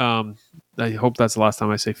 I hope that's the last time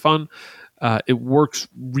I say fun. It works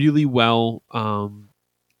really well.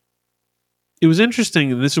 It was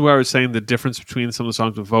interesting, and this is where I was saying the difference between some of the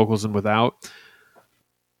songs with vocals and without.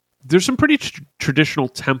 There's some pretty traditional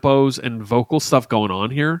tempos and vocal stuff going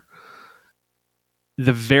on here.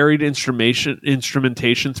 The varied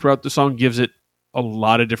instrumentation throughout the song gives it a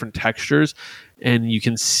lot of different textures, and you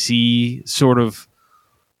can see sort of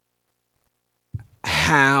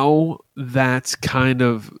how that's kind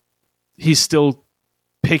of, he's still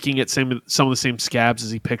picking at some of the same scabs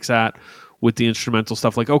as he picks at with the instrumental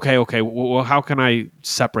stuff. Like, okay, well, how can I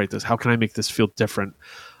separate this? How can I make this feel different?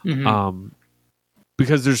 Mm-hmm.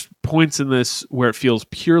 Because there's points in this where it feels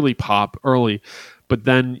purely pop early, but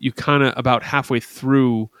then you kind of, about halfway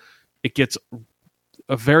through, it gets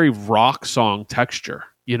a very rock song texture,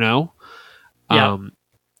 you know? Yeah.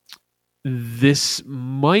 This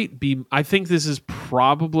might be, I think this is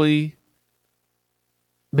probably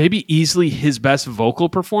maybe easily his best vocal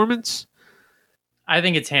performance. I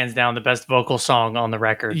think it's hands down the best vocal song on the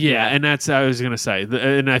record. Yeah, and that's what I was going to say.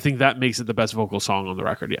 And I think that makes it the best vocal song on the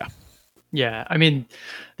record, yeah. Yeah, I mean,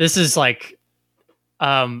 this is like,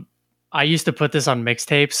 I used to put this on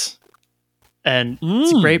mixtapes, and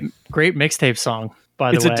it's a great mixtape song,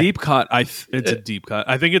 by the way. It's a deep cut. It's a deep cut.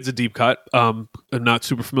 I think it's a deep cut. I'm not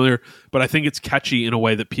super familiar, but I think it's catchy in a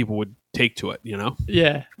way that people would take to it, you know?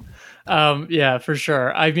 Yeah. Yeah, for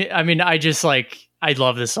sure. I mean, I just like, I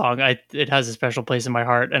love this song. It has a special place in my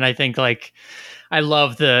heart, and I think like I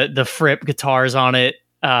love the Fripp guitars on it.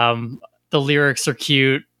 The lyrics are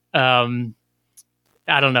cute.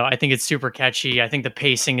 I don't know. I think it's super catchy. I think the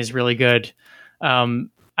pacing is really good.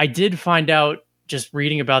 I did find out just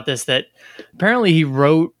reading about this that apparently he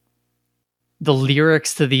wrote the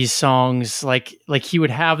lyrics to these songs like he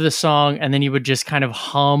would have the song and then he would just kind of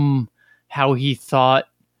hum how he thought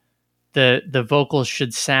the vocals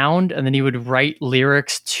should sound, and then he would write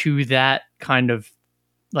lyrics to that kind of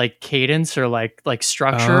like cadence or like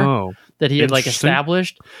structure that he had like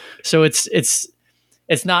established. So it's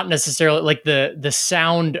not necessarily like the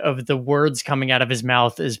sound of the words coming out of his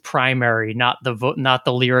mouth is primary, not the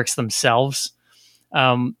lyrics themselves,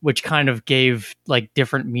 which kind of gave like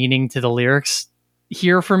different meaning to the lyrics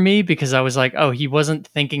here for me, because I was like, oh, he wasn't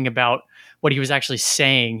thinking about what he was actually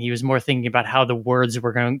saying. He was more thinking about how the words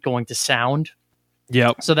were going to sound.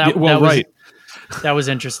 Yeah. So that was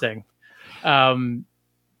interesting, and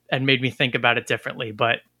made me think about it differently.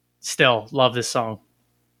 But still, love this song.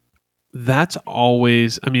 That's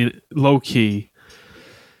always, I mean, low key.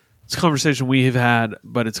 It's a conversation we have had,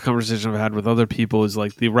 but it's a conversation I've had with other people, is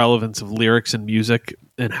like the relevance of lyrics and music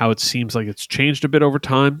and how it seems like it's changed a bit over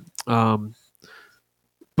time.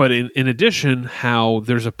 But in addition, how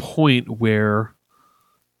there's a point where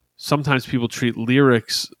sometimes people treat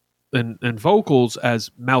lyrics and vocals as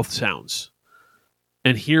mouth sounds.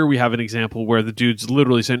 And here we have an example where the dude's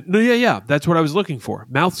literally saying, no, yeah, that's what I was looking for.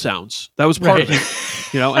 Mouth sounds. That was part of it.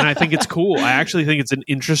 You know, and I think it's cool. I actually think it's an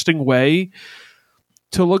interesting way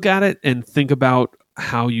to look at it and think about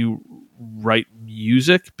how you write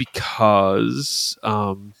music, because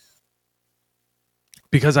I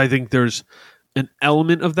think there's an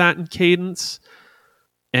element of that in cadence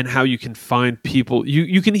and how you can find people.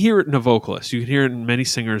 You can hear it in a vocalist. You can hear it in many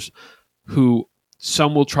singers who,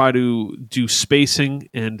 some will try to do spacing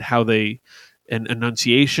and and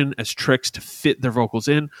enunciation as tricks to fit their vocals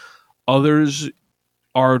in. Others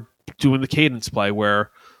are doing the cadence play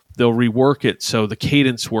where they'll rework it so the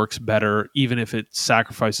cadence works better, even if it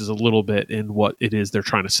sacrifices a little bit in what it is they're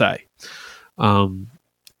trying to say. And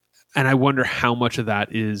I wonder how much of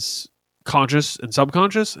that is conscious and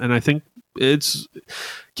subconscious. And I think it's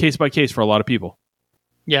case by case for a lot of people.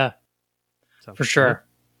 Yeah, for sure.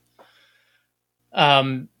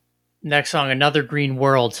 Next song, Another Green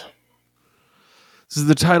World. This is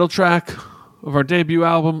the title track of our debut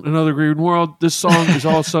album, Another Green World. This song is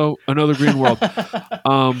also Another Green World.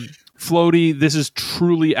 Floaty, this is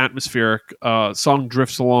truly atmospheric. Song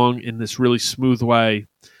drifts along in this really smooth way.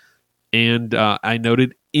 And I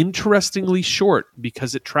noted interestingly short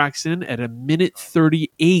because it tracks in at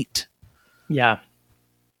 1:38. Yeah.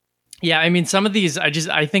 Yeah, I mean, some of these,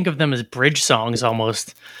 I think of them as bridge songs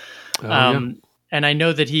almost. And I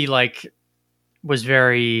know that he was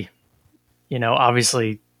very,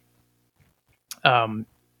 obviously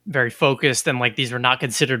very focused, and these were not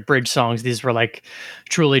considered bridge songs. These were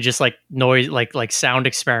truly just noise, like sound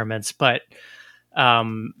experiments. But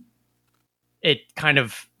it kind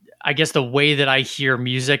of, I guess the way that I hear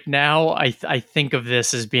music now, I think of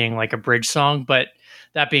this as being like a bridge song. But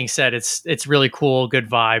that being said, it's really cool, good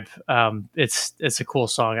vibe. It's a cool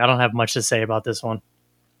song. I don't have much to say about this one.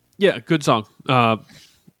 Yeah, good song.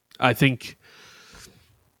 I think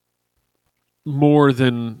more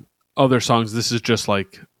than other songs, this is just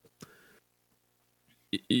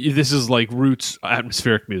this is like roots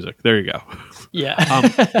atmospheric music. There you go.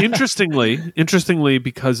 Yeah. Interestingly,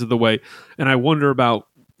 because of the way, and I wonder about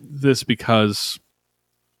this because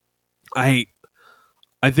I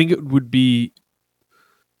think it would be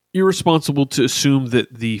irresponsible to assume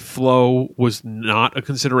that the flow was not a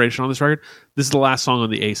consideration on this record. This is the last song on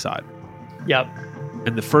the A side. Yep.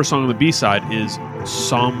 And the first song on the B side is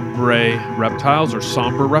Sombre Reptiles or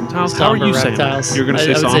Somber Reptiles. How are you reptiles. saying it? You're going to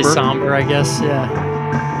say I would somber? say somber, I guess. Yeah.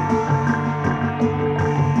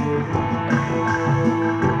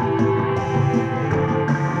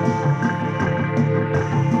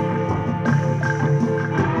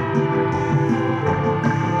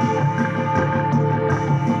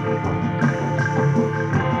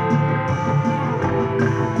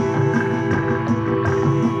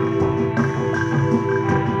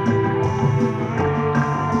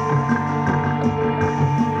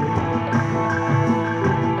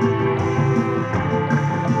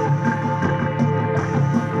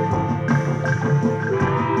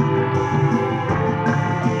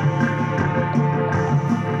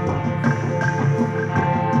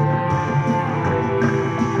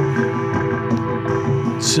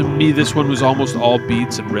 To me, this one was almost all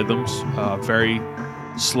beats and rhythms, very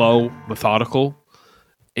slow, methodical,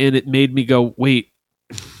 and it made me go, wait.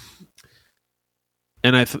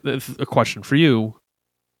 And a question for you.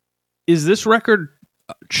 Is this record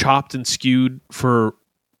chopped and skewed for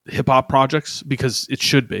hip-hop projects? Because it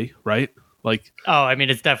should be, right? I mean,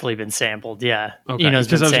 it's definitely been sampled, yeah. Okay. It's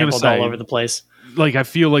been sampled all over the place. I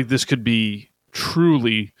feel like this could be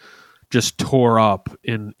truly just tore up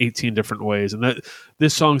in 18 different ways. And that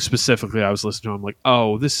this song specifically I was listening to, I'm like,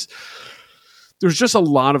 there's just a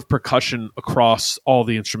lot of percussion across all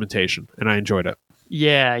the instrumentation, and I enjoyed it.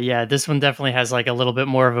 Yeah. This one definitely has a little bit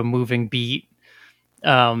more of a moving beat.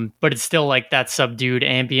 But it's still that subdued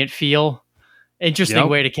ambient feel. Interesting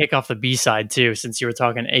way to kick off the B-side too, since you were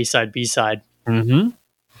talking A-side, B-side. Mm-hmm.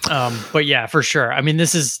 But yeah, for sure. I mean,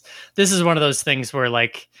 this is one of those things where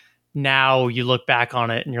now you look back on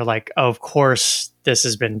it and you're like, oh, of course this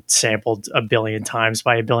has been sampled a billion times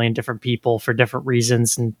by a billion different people for different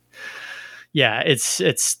reasons. And yeah,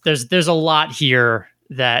 there's a lot here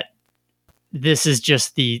that this is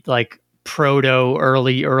just the proto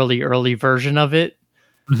early version of it.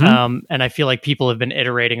 Mm-hmm. And I feel like people have been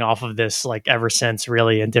iterating off of this ever since,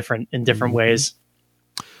 really, in different ways.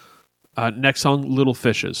 Next song, Little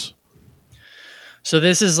Fishes. So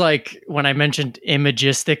this is when I mentioned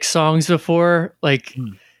imagistic songs before,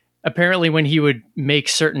 apparently when he would make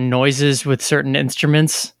certain noises with certain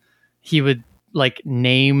instruments, he would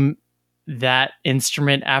name that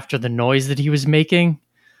instrument after the noise that he was making.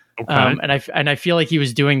 Okay. And I feel like he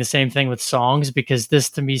was doing the same thing with songs, because this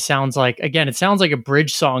to me sounds it sounds like a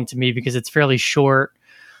bridge song to me because it's fairly short,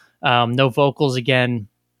 no vocals again.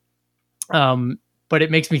 But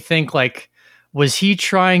it makes me think was he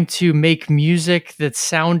trying to make music that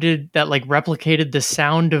replicated the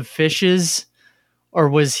sound of fishes, or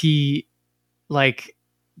was he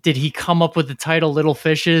did he come up with the title Little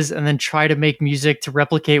Fishes and then try to make music to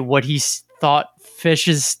replicate what he thought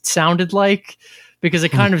fishes sounded like? Because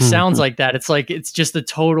it kind of sounds like that. It's just a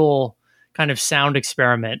total kind of sound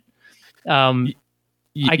experiment. I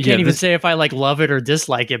can't even say if I love it or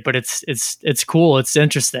dislike it, but it's cool. It's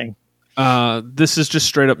interesting. This is just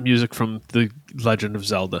straight up music from The Legend of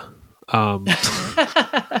Zelda.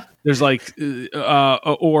 There's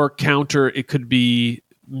or counter, it could be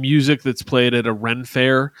music that's played at a Ren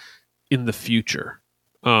fair in the future.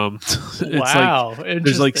 It's wow.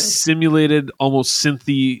 There's simulated, almost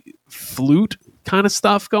synthy flute kind of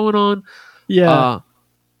stuff going on. Yeah.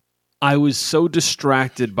 I was so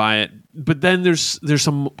distracted by it. But then there's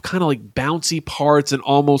some kind of like bouncy parts, and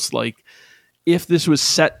almost like if this was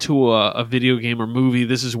set to a video game or movie,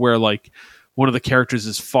 this is where like one of the characters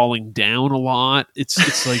is falling down a lot.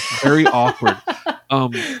 It's like very awkward.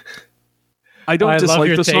 I don't dislike love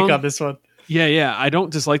your the take song on this one. Yeah. I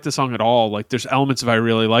don't dislike the song at all. Like there's elements of it I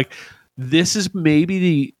really like. This is maybe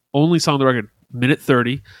the only song on the record, minute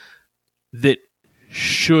 30, that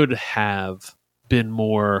should have been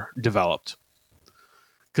more developed.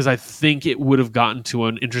 Because I think it would have gotten to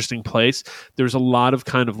an interesting place. There's a lot of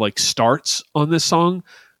kind of like starts on this song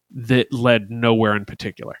that led nowhere in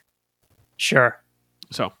particular. Sure.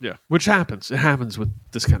 So, yeah, which happens. It happens with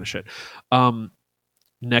this kind of shit.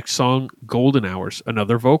 Next song, Golden Hours,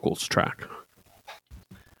 another vocals track.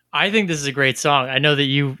 I think this is a great song. I know that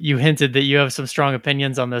you hinted that you have some strong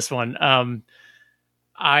opinions on this one.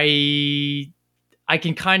 I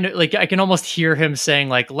can kind of like, I can almost hear him saying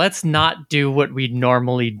like, let's not do what we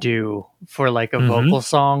normally do for like a vocal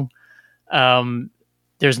song.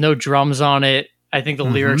 There's no drums on it. I think the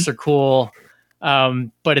lyrics are cool.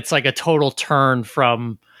 But it's like a total turn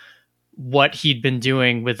from what he'd been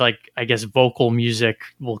doing with like, I guess, vocal music,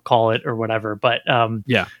 we'll call it or whatever. But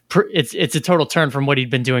it's a total turn from what he'd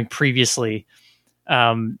been doing previously.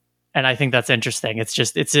 And I think that's interesting. It's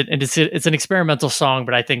just, it's an experimental song,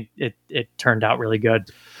 but I think it turned out really good.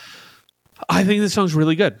 I think this song's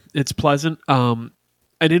really good. It's pleasant.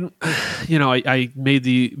 I didn't, I made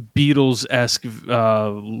the Beatles-esque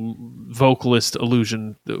vocalist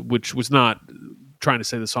illusion, which was not trying to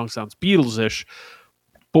say the song sounds Beatles-ish.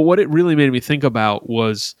 But what it really made me think about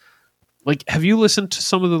was, like, have you listened to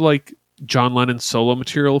some of the, like, John Lennon solo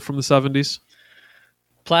material from the 70s?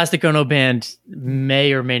 Plastic Ono Band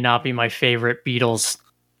may or may not be my favorite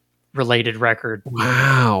Beatles-related record.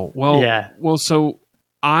 Wow. Well, yeah. Well, so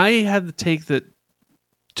I had to take that,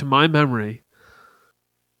 to my memory,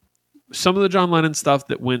 some of the John Lennon stuff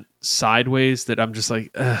that went sideways that I'm just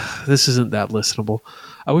like, this isn't that listenable.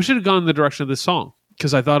 I wish it had gone in the direction of this song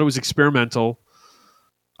because I thought it was experimental.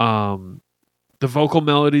 The vocal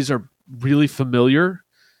melodies are really familiar,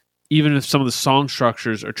 even if some of the song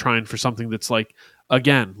structures are trying for something that's like,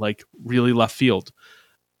 again, like really left field.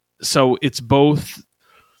 So it's both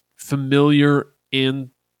familiar and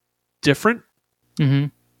different. Mm-hmm.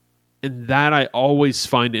 And that I always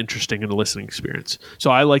find interesting in a listening experience. So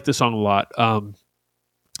I like the song a lot.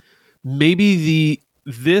 Maybe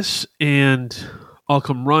this and I'll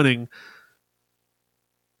Come Running,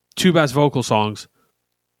 two best vocal songs.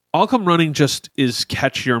 I'll Come Running just is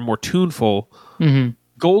catchier and more tuneful. Mm-hmm.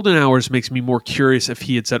 Golden Hours makes me more curious if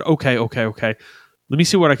he had said, okay, let me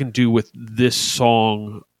see what I can do with this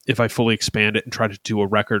song if I fully expand it and try to do a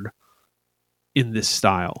record in this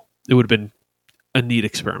style. It would have been a neat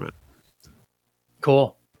experiment.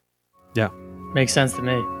 Cool. Yeah. Makes sense to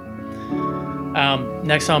me.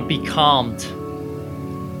 Next song, Be Calmed.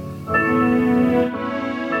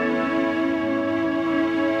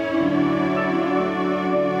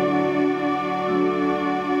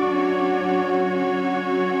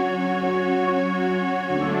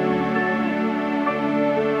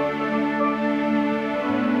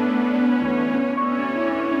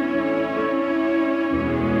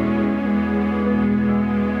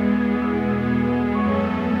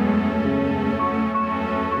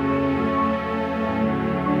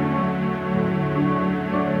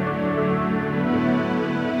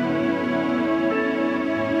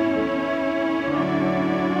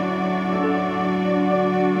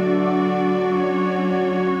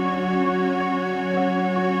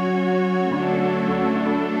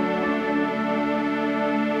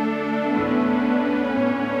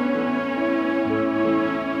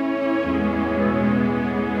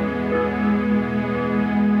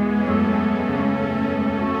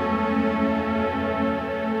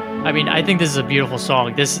 I mean, I think this is a beautiful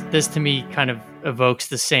song. This to me kind of evokes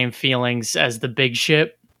the same feelings as The Big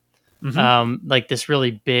Ship. Mm-hmm. Like this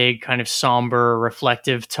really big, kind of somber,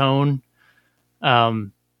 reflective tone.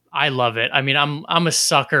 I love it. I mean, I'm a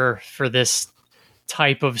sucker for this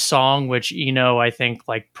type of song, which Eno, I think,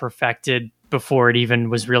 like perfected before it even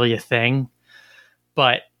was really a thing.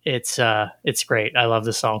 But it's great. I love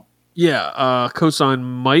this song. Yeah, Cosign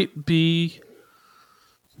might be,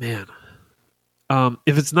 man.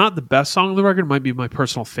 If it's not the best song on the record, it might be my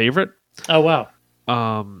personal favorite. Oh, wow.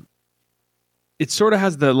 It sort of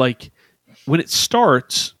has the, like, when it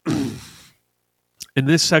starts, in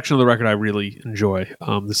this section of the record I really enjoy,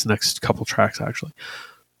 this next couple tracks, actually.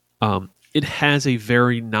 It has a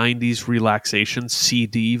very 90s relaxation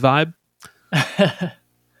CD vibe.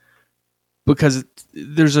 because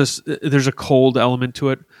there's a cold element to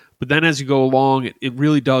it, but then as you go along, it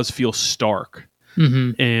really does feel stark,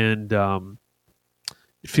 and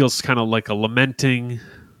it feels kind of like a lamenting,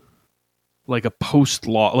 like a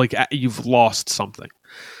post-law, like you've lost something.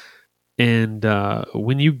 And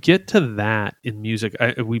when you get to that in music,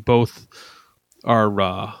 we both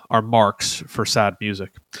are marks for sad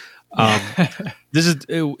music.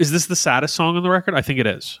 Is this the saddest song on the record? I think it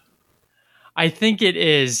is. I think it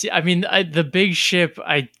is. I mean, the Big Ship,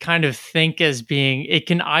 I kind of think as being, it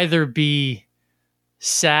can either be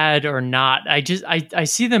sad or not. I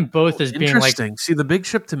see them both as being like. Interesting. See, the Big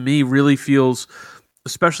Ship to me really feels,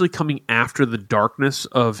 especially coming after the darkness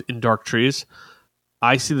of In Dark Trees,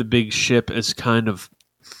 I see the Big Ship as kind of,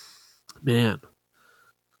 man,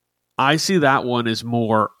 I see that one as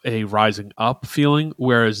more a rising up feeling,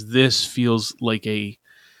 whereas this feels like a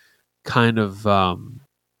kind of,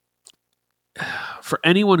 for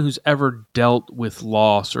anyone who's ever dealt with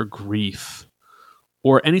loss or grief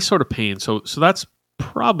or any sort of pain. So that's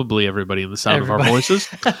probably everybody in the sound of our voices.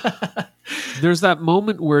 There's that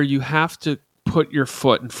moment where you have to put your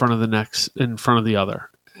foot in front of the other,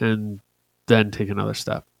 and then take another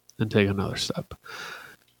step and take another step.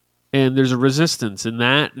 And there's a resistance, and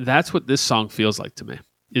that's what this song feels like to me.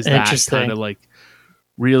 Is that kind of like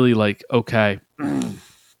really like, okay,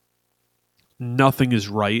 nothing is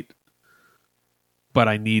right, but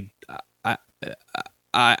I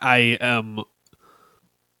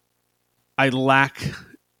lack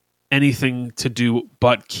anything to do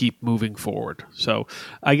but keep moving forward. So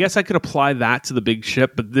I guess I could apply that to the Big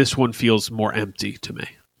Ship, but this one feels more empty to me.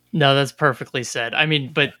 No, that's perfectly said. I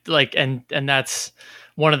mean, but like, and that's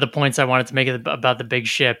one of the points I wanted to make about the Big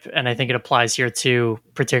Ship, and I think it applies here too,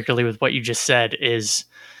 particularly with what you just said, is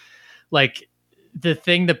like the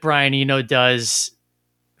thing that Brian Eno does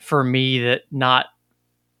for me that not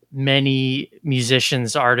many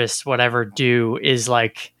musicians, artists, whatever do is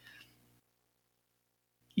like,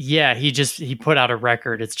 yeah, he put out a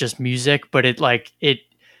record. It's just music, but it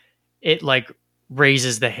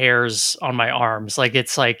raises the hairs on my arms. Like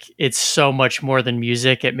it's so much more than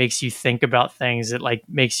music. It makes you think about things. It like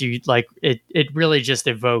makes you like it really just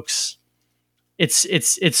evokes.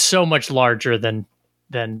 It's so much larger than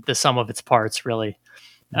the sum of its parts, really.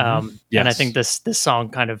 Yes. And I think this song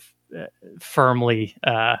kind of firmly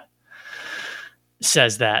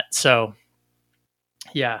says that. So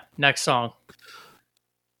yeah, next song.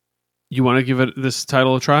 You want to give this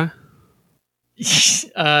title a try?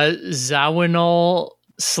 Zawinul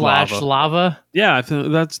 / Lava. Yeah, I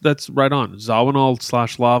think that's right on.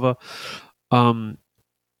 Zawinul / Lava.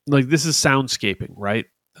 Like this is soundscaping, right?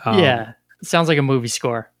 Yeah, it sounds like a movie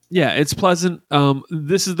score. Yeah, it's pleasant.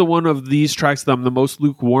 This is the one of these tracks that I'm the most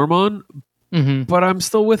lukewarm on, but I'm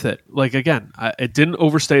still with it. Like again, it didn't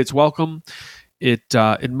overstay its welcome. It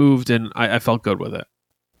moved, and I felt good with it.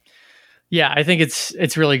 Yeah, I think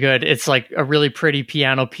it's really good. It's like a really pretty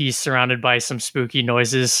piano piece surrounded by some spooky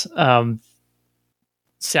noises,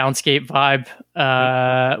 soundscape vibe,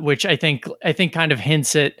 which I think kind of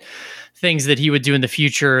hints at things that he would do in the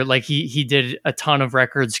future. Like he did a ton of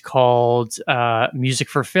records called Music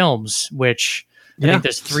for Films, which I think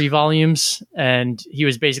there's 3 volumes, and he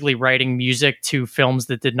was basically writing music to films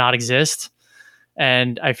that did not exist.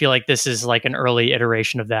 And I feel like this is like an early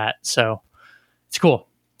iteration of that. So it's cool.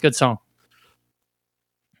 Good song.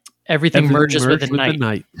 Everything merges with the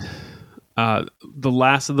night. The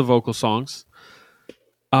last of the vocal songs.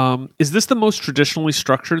 Is this the most traditionally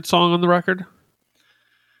structured song on the record?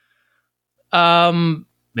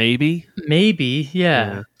 Maybe,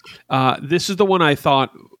 yeah. This is the one I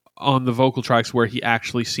thought on the vocal tracks where he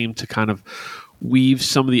actually seemed to kind of weave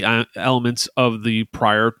some of the elements of the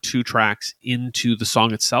prior 2 tracks into the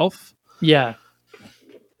song itself. Yeah.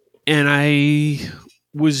 And I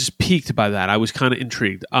was piqued by that. I was kind of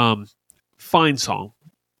intrigued. Fine song.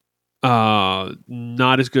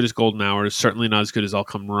 Not as good as Golden Hours. Certainly not as good as I'll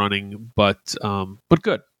Come Running, but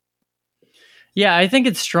good. Yeah, I think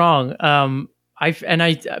it's strong. I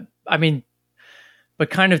mean, but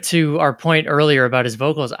kind of to our point earlier about his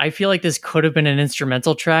vocals, I feel like this could have been an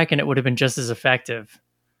instrumental track and it would have been just as effective.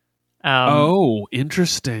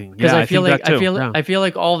 Interesting. Because I feel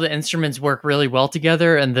like all the instruments work really well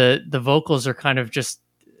together, and the vocals are kind of just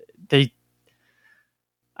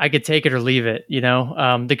I could take it or leave it. You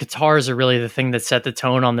know, the guitars are really the thing that set the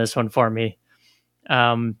tone on this one for me.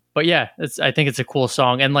 But yeah, I think it's a cool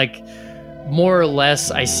song, and like more or less,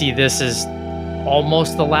 I see this as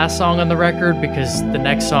almost the last song on the record, because the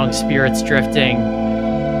next song, Spirits Drifting,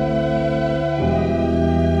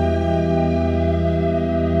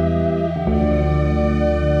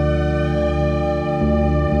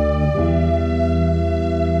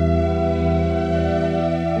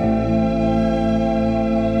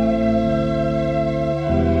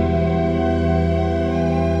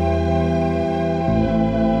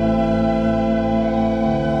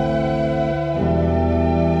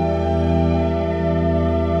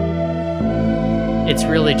 it's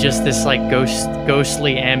really just this like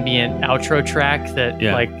ghostly ambient outro track that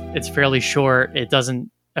like it's fairly short. It doesn't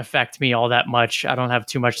affect me all that much. I don't have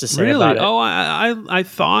too much to say about it. Oh, I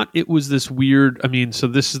thought it was this weird. I mean, so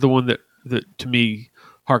this is the one that to me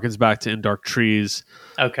harkens back to In Dark Trees.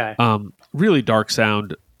 Okay. Really dark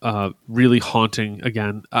sound, really haunting.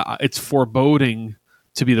 Again, it's foreboding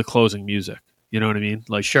to be the closing music. You know what I mean?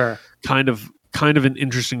 Like, sure. Kind of an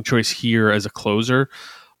interesting choice here as a closer.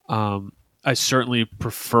 I certainly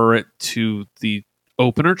prefer it to the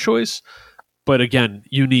opener choice, but again,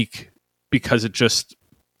 unique because it just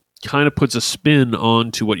kind of puts a spin on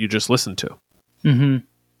to what you just listened to. Mm-hmm.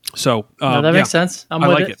 So that makes sense. I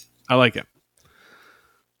like it. I like it.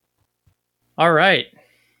 All right.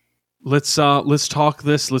 Let's talk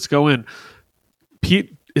this. Let's go in.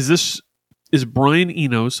 Pete, is Brian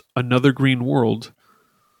Eno's Another Green World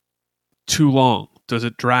too long? Does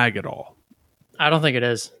it drag at all? I don't think it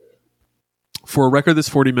is. For a record that's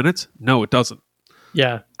 40 minutes? No, it doesn't.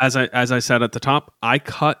 Yeah. As I said at the top, I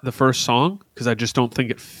cut the first song because I just don't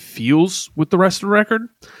think it feels with the rest of the record.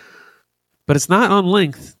 But it's not on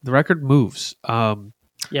length. The record moves.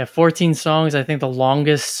 14 songs. I think the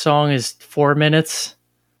longest song is 4 minutes.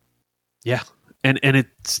 Yeah. And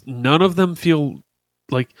it's none of them feel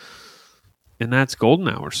like, and that's Golden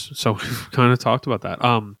Hours. So we've kind of talked about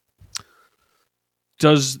that.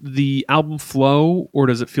 Does the album flow, or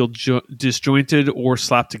does it feel disjointed or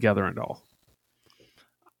slapped together at all?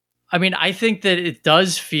 I mean, I think that it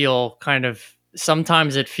does feel kind of,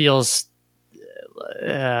 sometimes it feels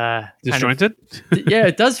disjointed.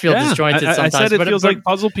 It does feel disjointed sometimes. I said it feels like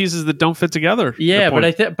puzzle pieces that don't fit together. Yeah, but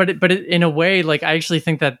I think, but in a way, like I actually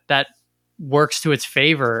think that works to its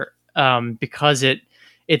favor because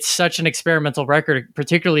it's such an experimental record,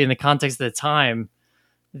 particularly in the context of the time,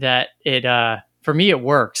 that it for me it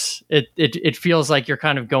works. It feels like you're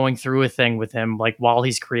kind of going through a thing with him, like while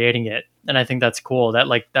he's creating it, and I think that's cool.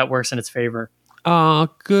 That works in its favor.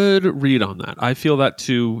 Good read on that. I feel that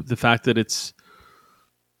too. The fact that it's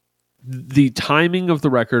the timing of the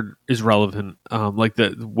record is relevant. Like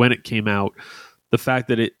when it came out, the fact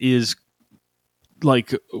that it is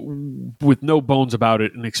like with no bones about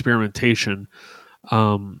it, an experimentation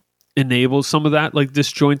enables some of that like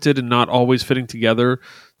disjointed and not always fitting together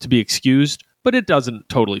to be excused, but it doesn't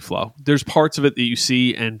totally flow. There's parts of it that you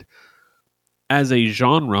see, and as a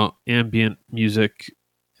genre, ambient music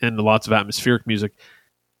and lots of atmospheric music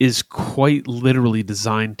is quite literally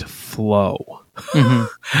designed to flow. Mm-hmm.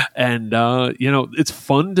 And, it's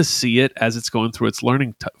fun to see it as it's going through its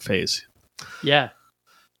learning phase. Yeah.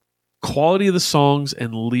 Quality of the songs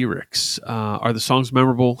and lyrics. Are the songs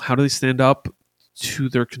memorable? How do they stand up to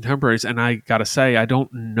their contemporaries? And I got to say, I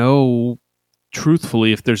don't know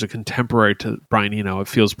truthfully if there's a contemporary to Brian Eno. It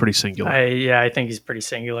feels pretty singular. I think he's pretty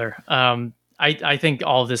singular. I think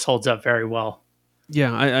all of this holds up very well.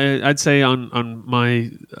 Yeah, I'd say on my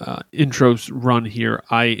intro run here,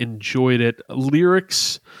 I enjoyed it.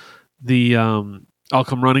 Lyrics, the I'll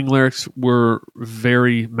Come Running lyrics were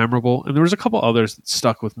very memorable, and there was a couple others that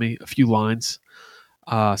stuck with me. A few lines.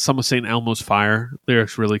 Some of St. Elmo's Fire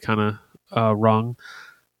lyrics really kind of rung.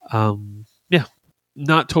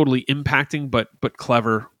 Not totally impacting, but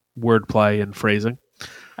clever wordplay and phrasing.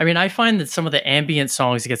 I mean, I find that some of the ambient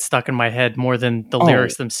songs get stuck in my head more than the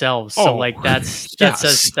lyrics themselves. So,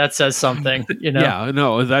 that says something, you know? Yeah,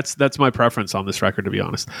 no, that's my preference on this record, to be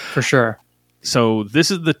honest. For sure. So this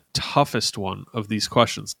is the toughest one of these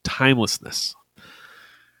questions: timelessness.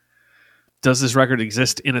 Does this record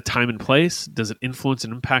exist in a time and place? Does it influence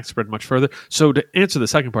and impact spread much further? So to answer the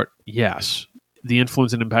second part, yes, the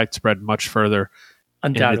influence and impact spread much further.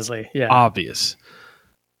 Undoubtedly, yeah, obvious.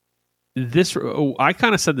 I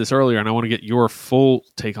kind of said this earlier, and I want to get your full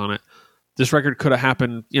take on it. This record could have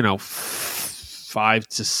happened, 5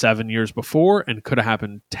 to 7 years before, and could have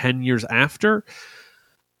happened 10 years after.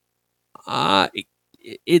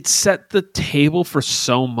 It set the table for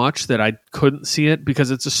so much that I couldn't see it, because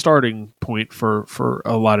it's a starting point for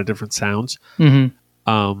a lot of different sounds.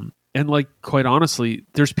 Mm-hmm. And quite honestly,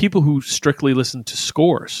 there's people who strictly listen to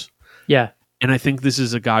scores. Yeah. And I think this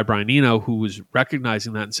is a guy, Brian Eno, who was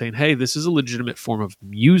recognizing that and saying, hey, this is a legitimate form of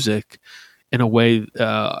music, in a way,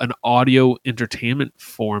 an audio entertainment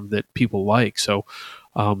form that people like. So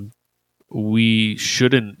we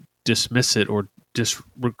shouldn't dismiss it or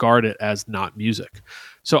disregard it as not music.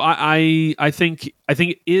 So I think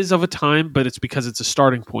it is of a time, but it's because it's a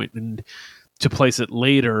starting point, and to place it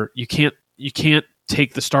later, you can't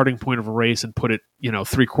take the starting point of a race and put it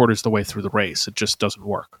 3/4 the way through the race. It just doesn't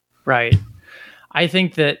work. Right. I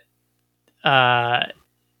think that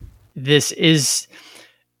this is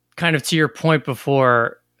kind of, to your point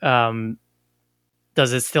before,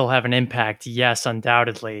 does it still have an impact? Yes,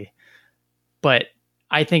 undoubtedly. But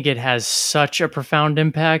I think it has such a profound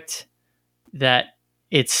impact that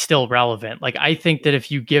it's still relevant. Like, I think that if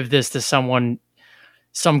you give this to someone,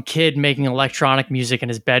 some kid making electronic music in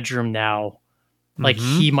his bedroom now, like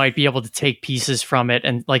he might be able to take pieces from it,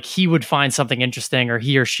 and like he would find something interesting, or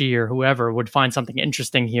he or she or whoever would find something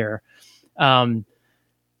interesting here.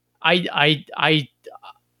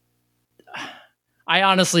 I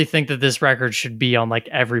honestly think that this record should be on like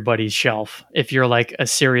everybody's shelf. If you're like a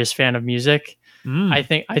serious fan of music, I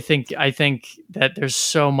think that there's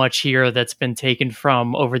so much here that's been taken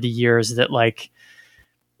from over the years that like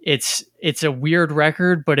it's a weird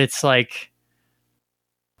record, but it's like,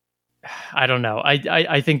 I don't know.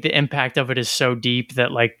 I think the impact of it is so deep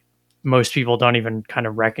that like most people don't even kind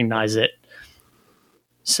of recognize it.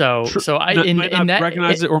 So might not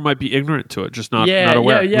recognize it, or might be ignorant to it, just not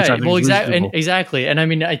aware. Yeah. Well, exactly. And I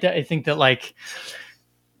mean, I think that like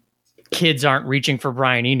kids aren't reaching for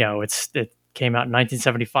Brian Eno. It came out in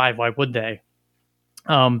 1975. Why would they?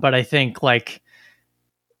 But I think like,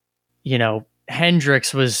 you know,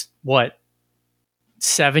 Hendrix was what,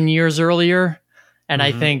 7 years earlier, and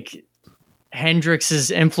I think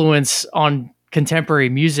Hendrix's influence on contemporary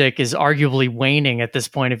music is arguably waning at this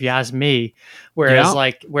point, if you ask me. Whereas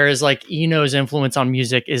like Eno's influence on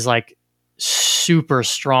music is like super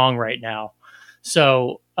strong right now.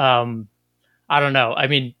 So I don't know. I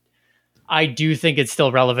mean, I do think it's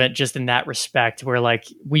still relevant just in that respect, where like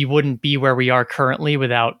we wouldn't be where we are currently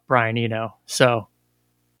without Brian Eno. So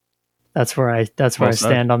that's where I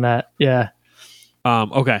stand on that. Yeah.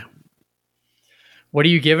 Okay. What are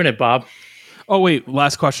you giving it, Bob? Oh wait,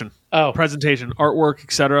 last question. Oh, presentation, artwork,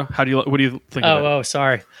 etc. What do you think of it? Oh,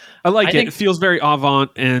 sorry. I like it. It feels very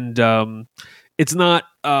avant, and it's not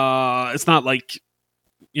like,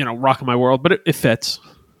 you know, rocking my world, but it fits.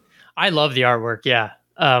 I love the artwork. Yeah.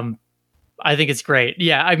 I think it's great.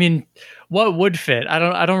 Yeah. I mean, what would fit?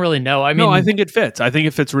 I don't really know. I mean, no, I think it fits. I think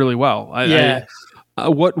it fits really well.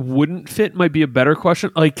 What wouldn't fit might be a better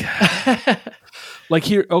question. Like, like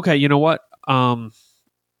here. Okay. You know what?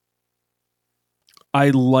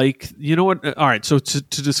 I like, you know what? All right. So to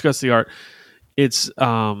discuss the art, it's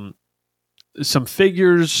some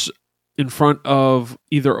figures in front of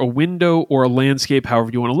either a window or a landscape, however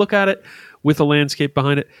you want to look at it, with a landscape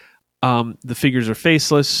behind it. The figures are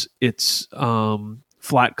faceless. It's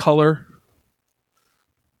flat color.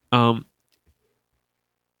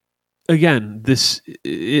 Again,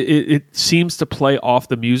 it seems to play off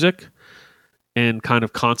the music and kind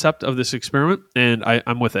of concept of this experiment, and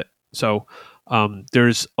I'm with it. So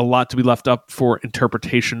there's a lot to be left up for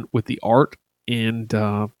interpretation with the art, and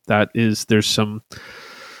there's some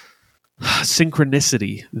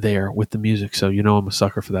synchronicity there with the music. So, you know, I'm a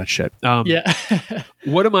sucker for that shit. Yeah.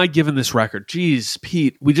 What am I giving this record? Geez,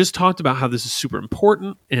 Pete, we just talked about how this is super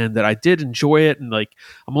important and that I did enjoy it. And like,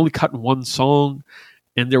 I'm only cutting one song,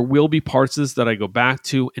 and there will be parts of this that I go back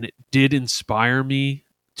to, and it did inspire me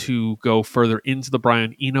to go further into the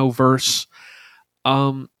Brian Eno verse.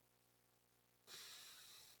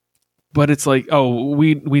 But it's like, oh,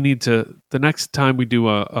 we need to, the next time we do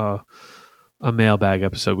a mailbag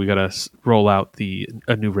episode, we got to roll out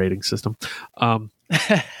a new rating system. I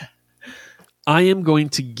am going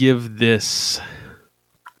to give this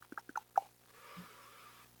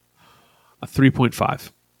a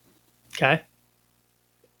 3.5. Okay.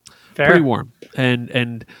 Fair. Pretty warm.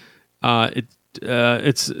 And it's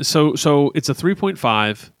it's a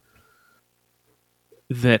 3.5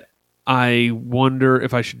 that I wonder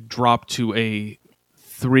if I should drop to a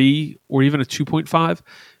 3 or even a 2.5,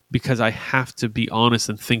 because I have to be honest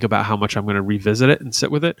and think about how much I'm going to revisit it and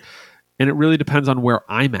sit with it. And it really depends on where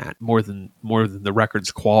I'm at more than the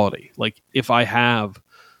record's quality. Like if I have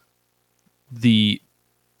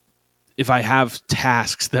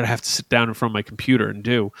tasks that I have to sit down in front of my computer and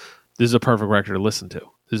do, this is a perfect record to listen to.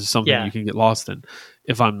 This is something you can get lost in.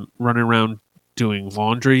 If I'm running around doing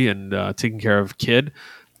laundry and taking care of a kid,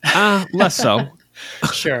 less so.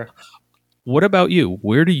 Sure. What about you?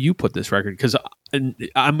 Where do you put this record? Because I'm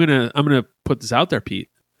gonna put this out there, Pete.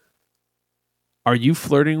 Are you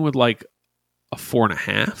flirting with like a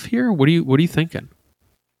 4.5 here? What are you thinking?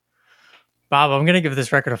 Bob, I'm gonna give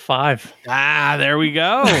this record a 5. There we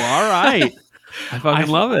go. All right. I fucking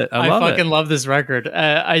love it. I fucking love this record.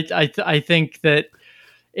 I think that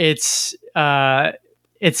it's the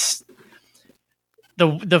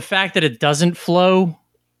fact that it doesn't flow,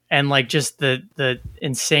 and like just the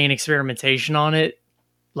insane experimentation on it,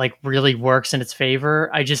 like really works in its favor.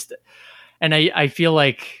 I feel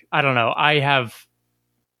like, I don't know, I have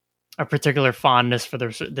a particular fondness for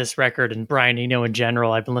this record and Brian Eno in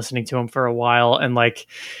general. I've been listening to him for a while, and like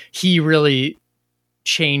he really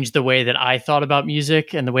changed the way that I thought about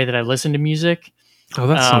music and the way that I listened to music. Oh,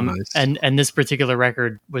 that's so nice. And this particular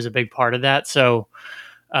record was a big part of that. So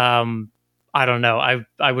I don't know.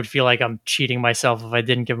 I would feel like I'm cheating myself if I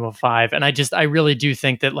didn't give him a 5. And I really do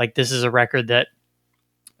think that like this is a record that,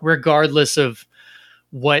 regardless of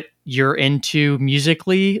what you're into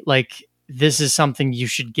musically, like this is something you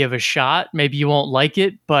should give a shot. Maybe you won't like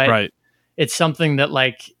it, but it's something that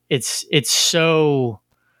like it's so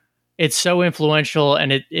influential,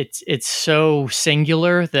 and it's so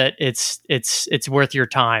singular that it's worth your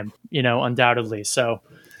time, undoubtedly. So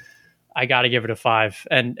I got to give it a 5.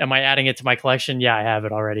 And am I adding it to my collection? Yeah, I have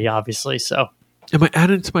it already, obviously. So am I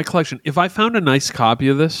adding it to my collection? If I found a nice copy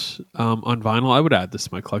of this on vinyl, I would add this to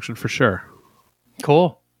my collection for sure.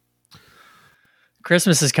 Cool.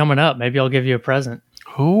 Christmas is coming up. Maybe I'll give you a present.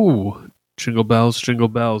 Oh, jingle bells, jingle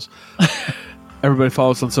bells. Everybody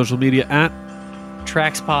follow us on social media at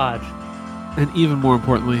TracksPod. And even more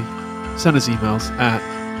importantly, send us emails at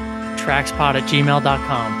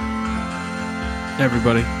trackspod@gmail.com.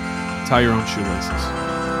 Everybody, tie your own shoelaces.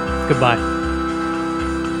 Goodbye.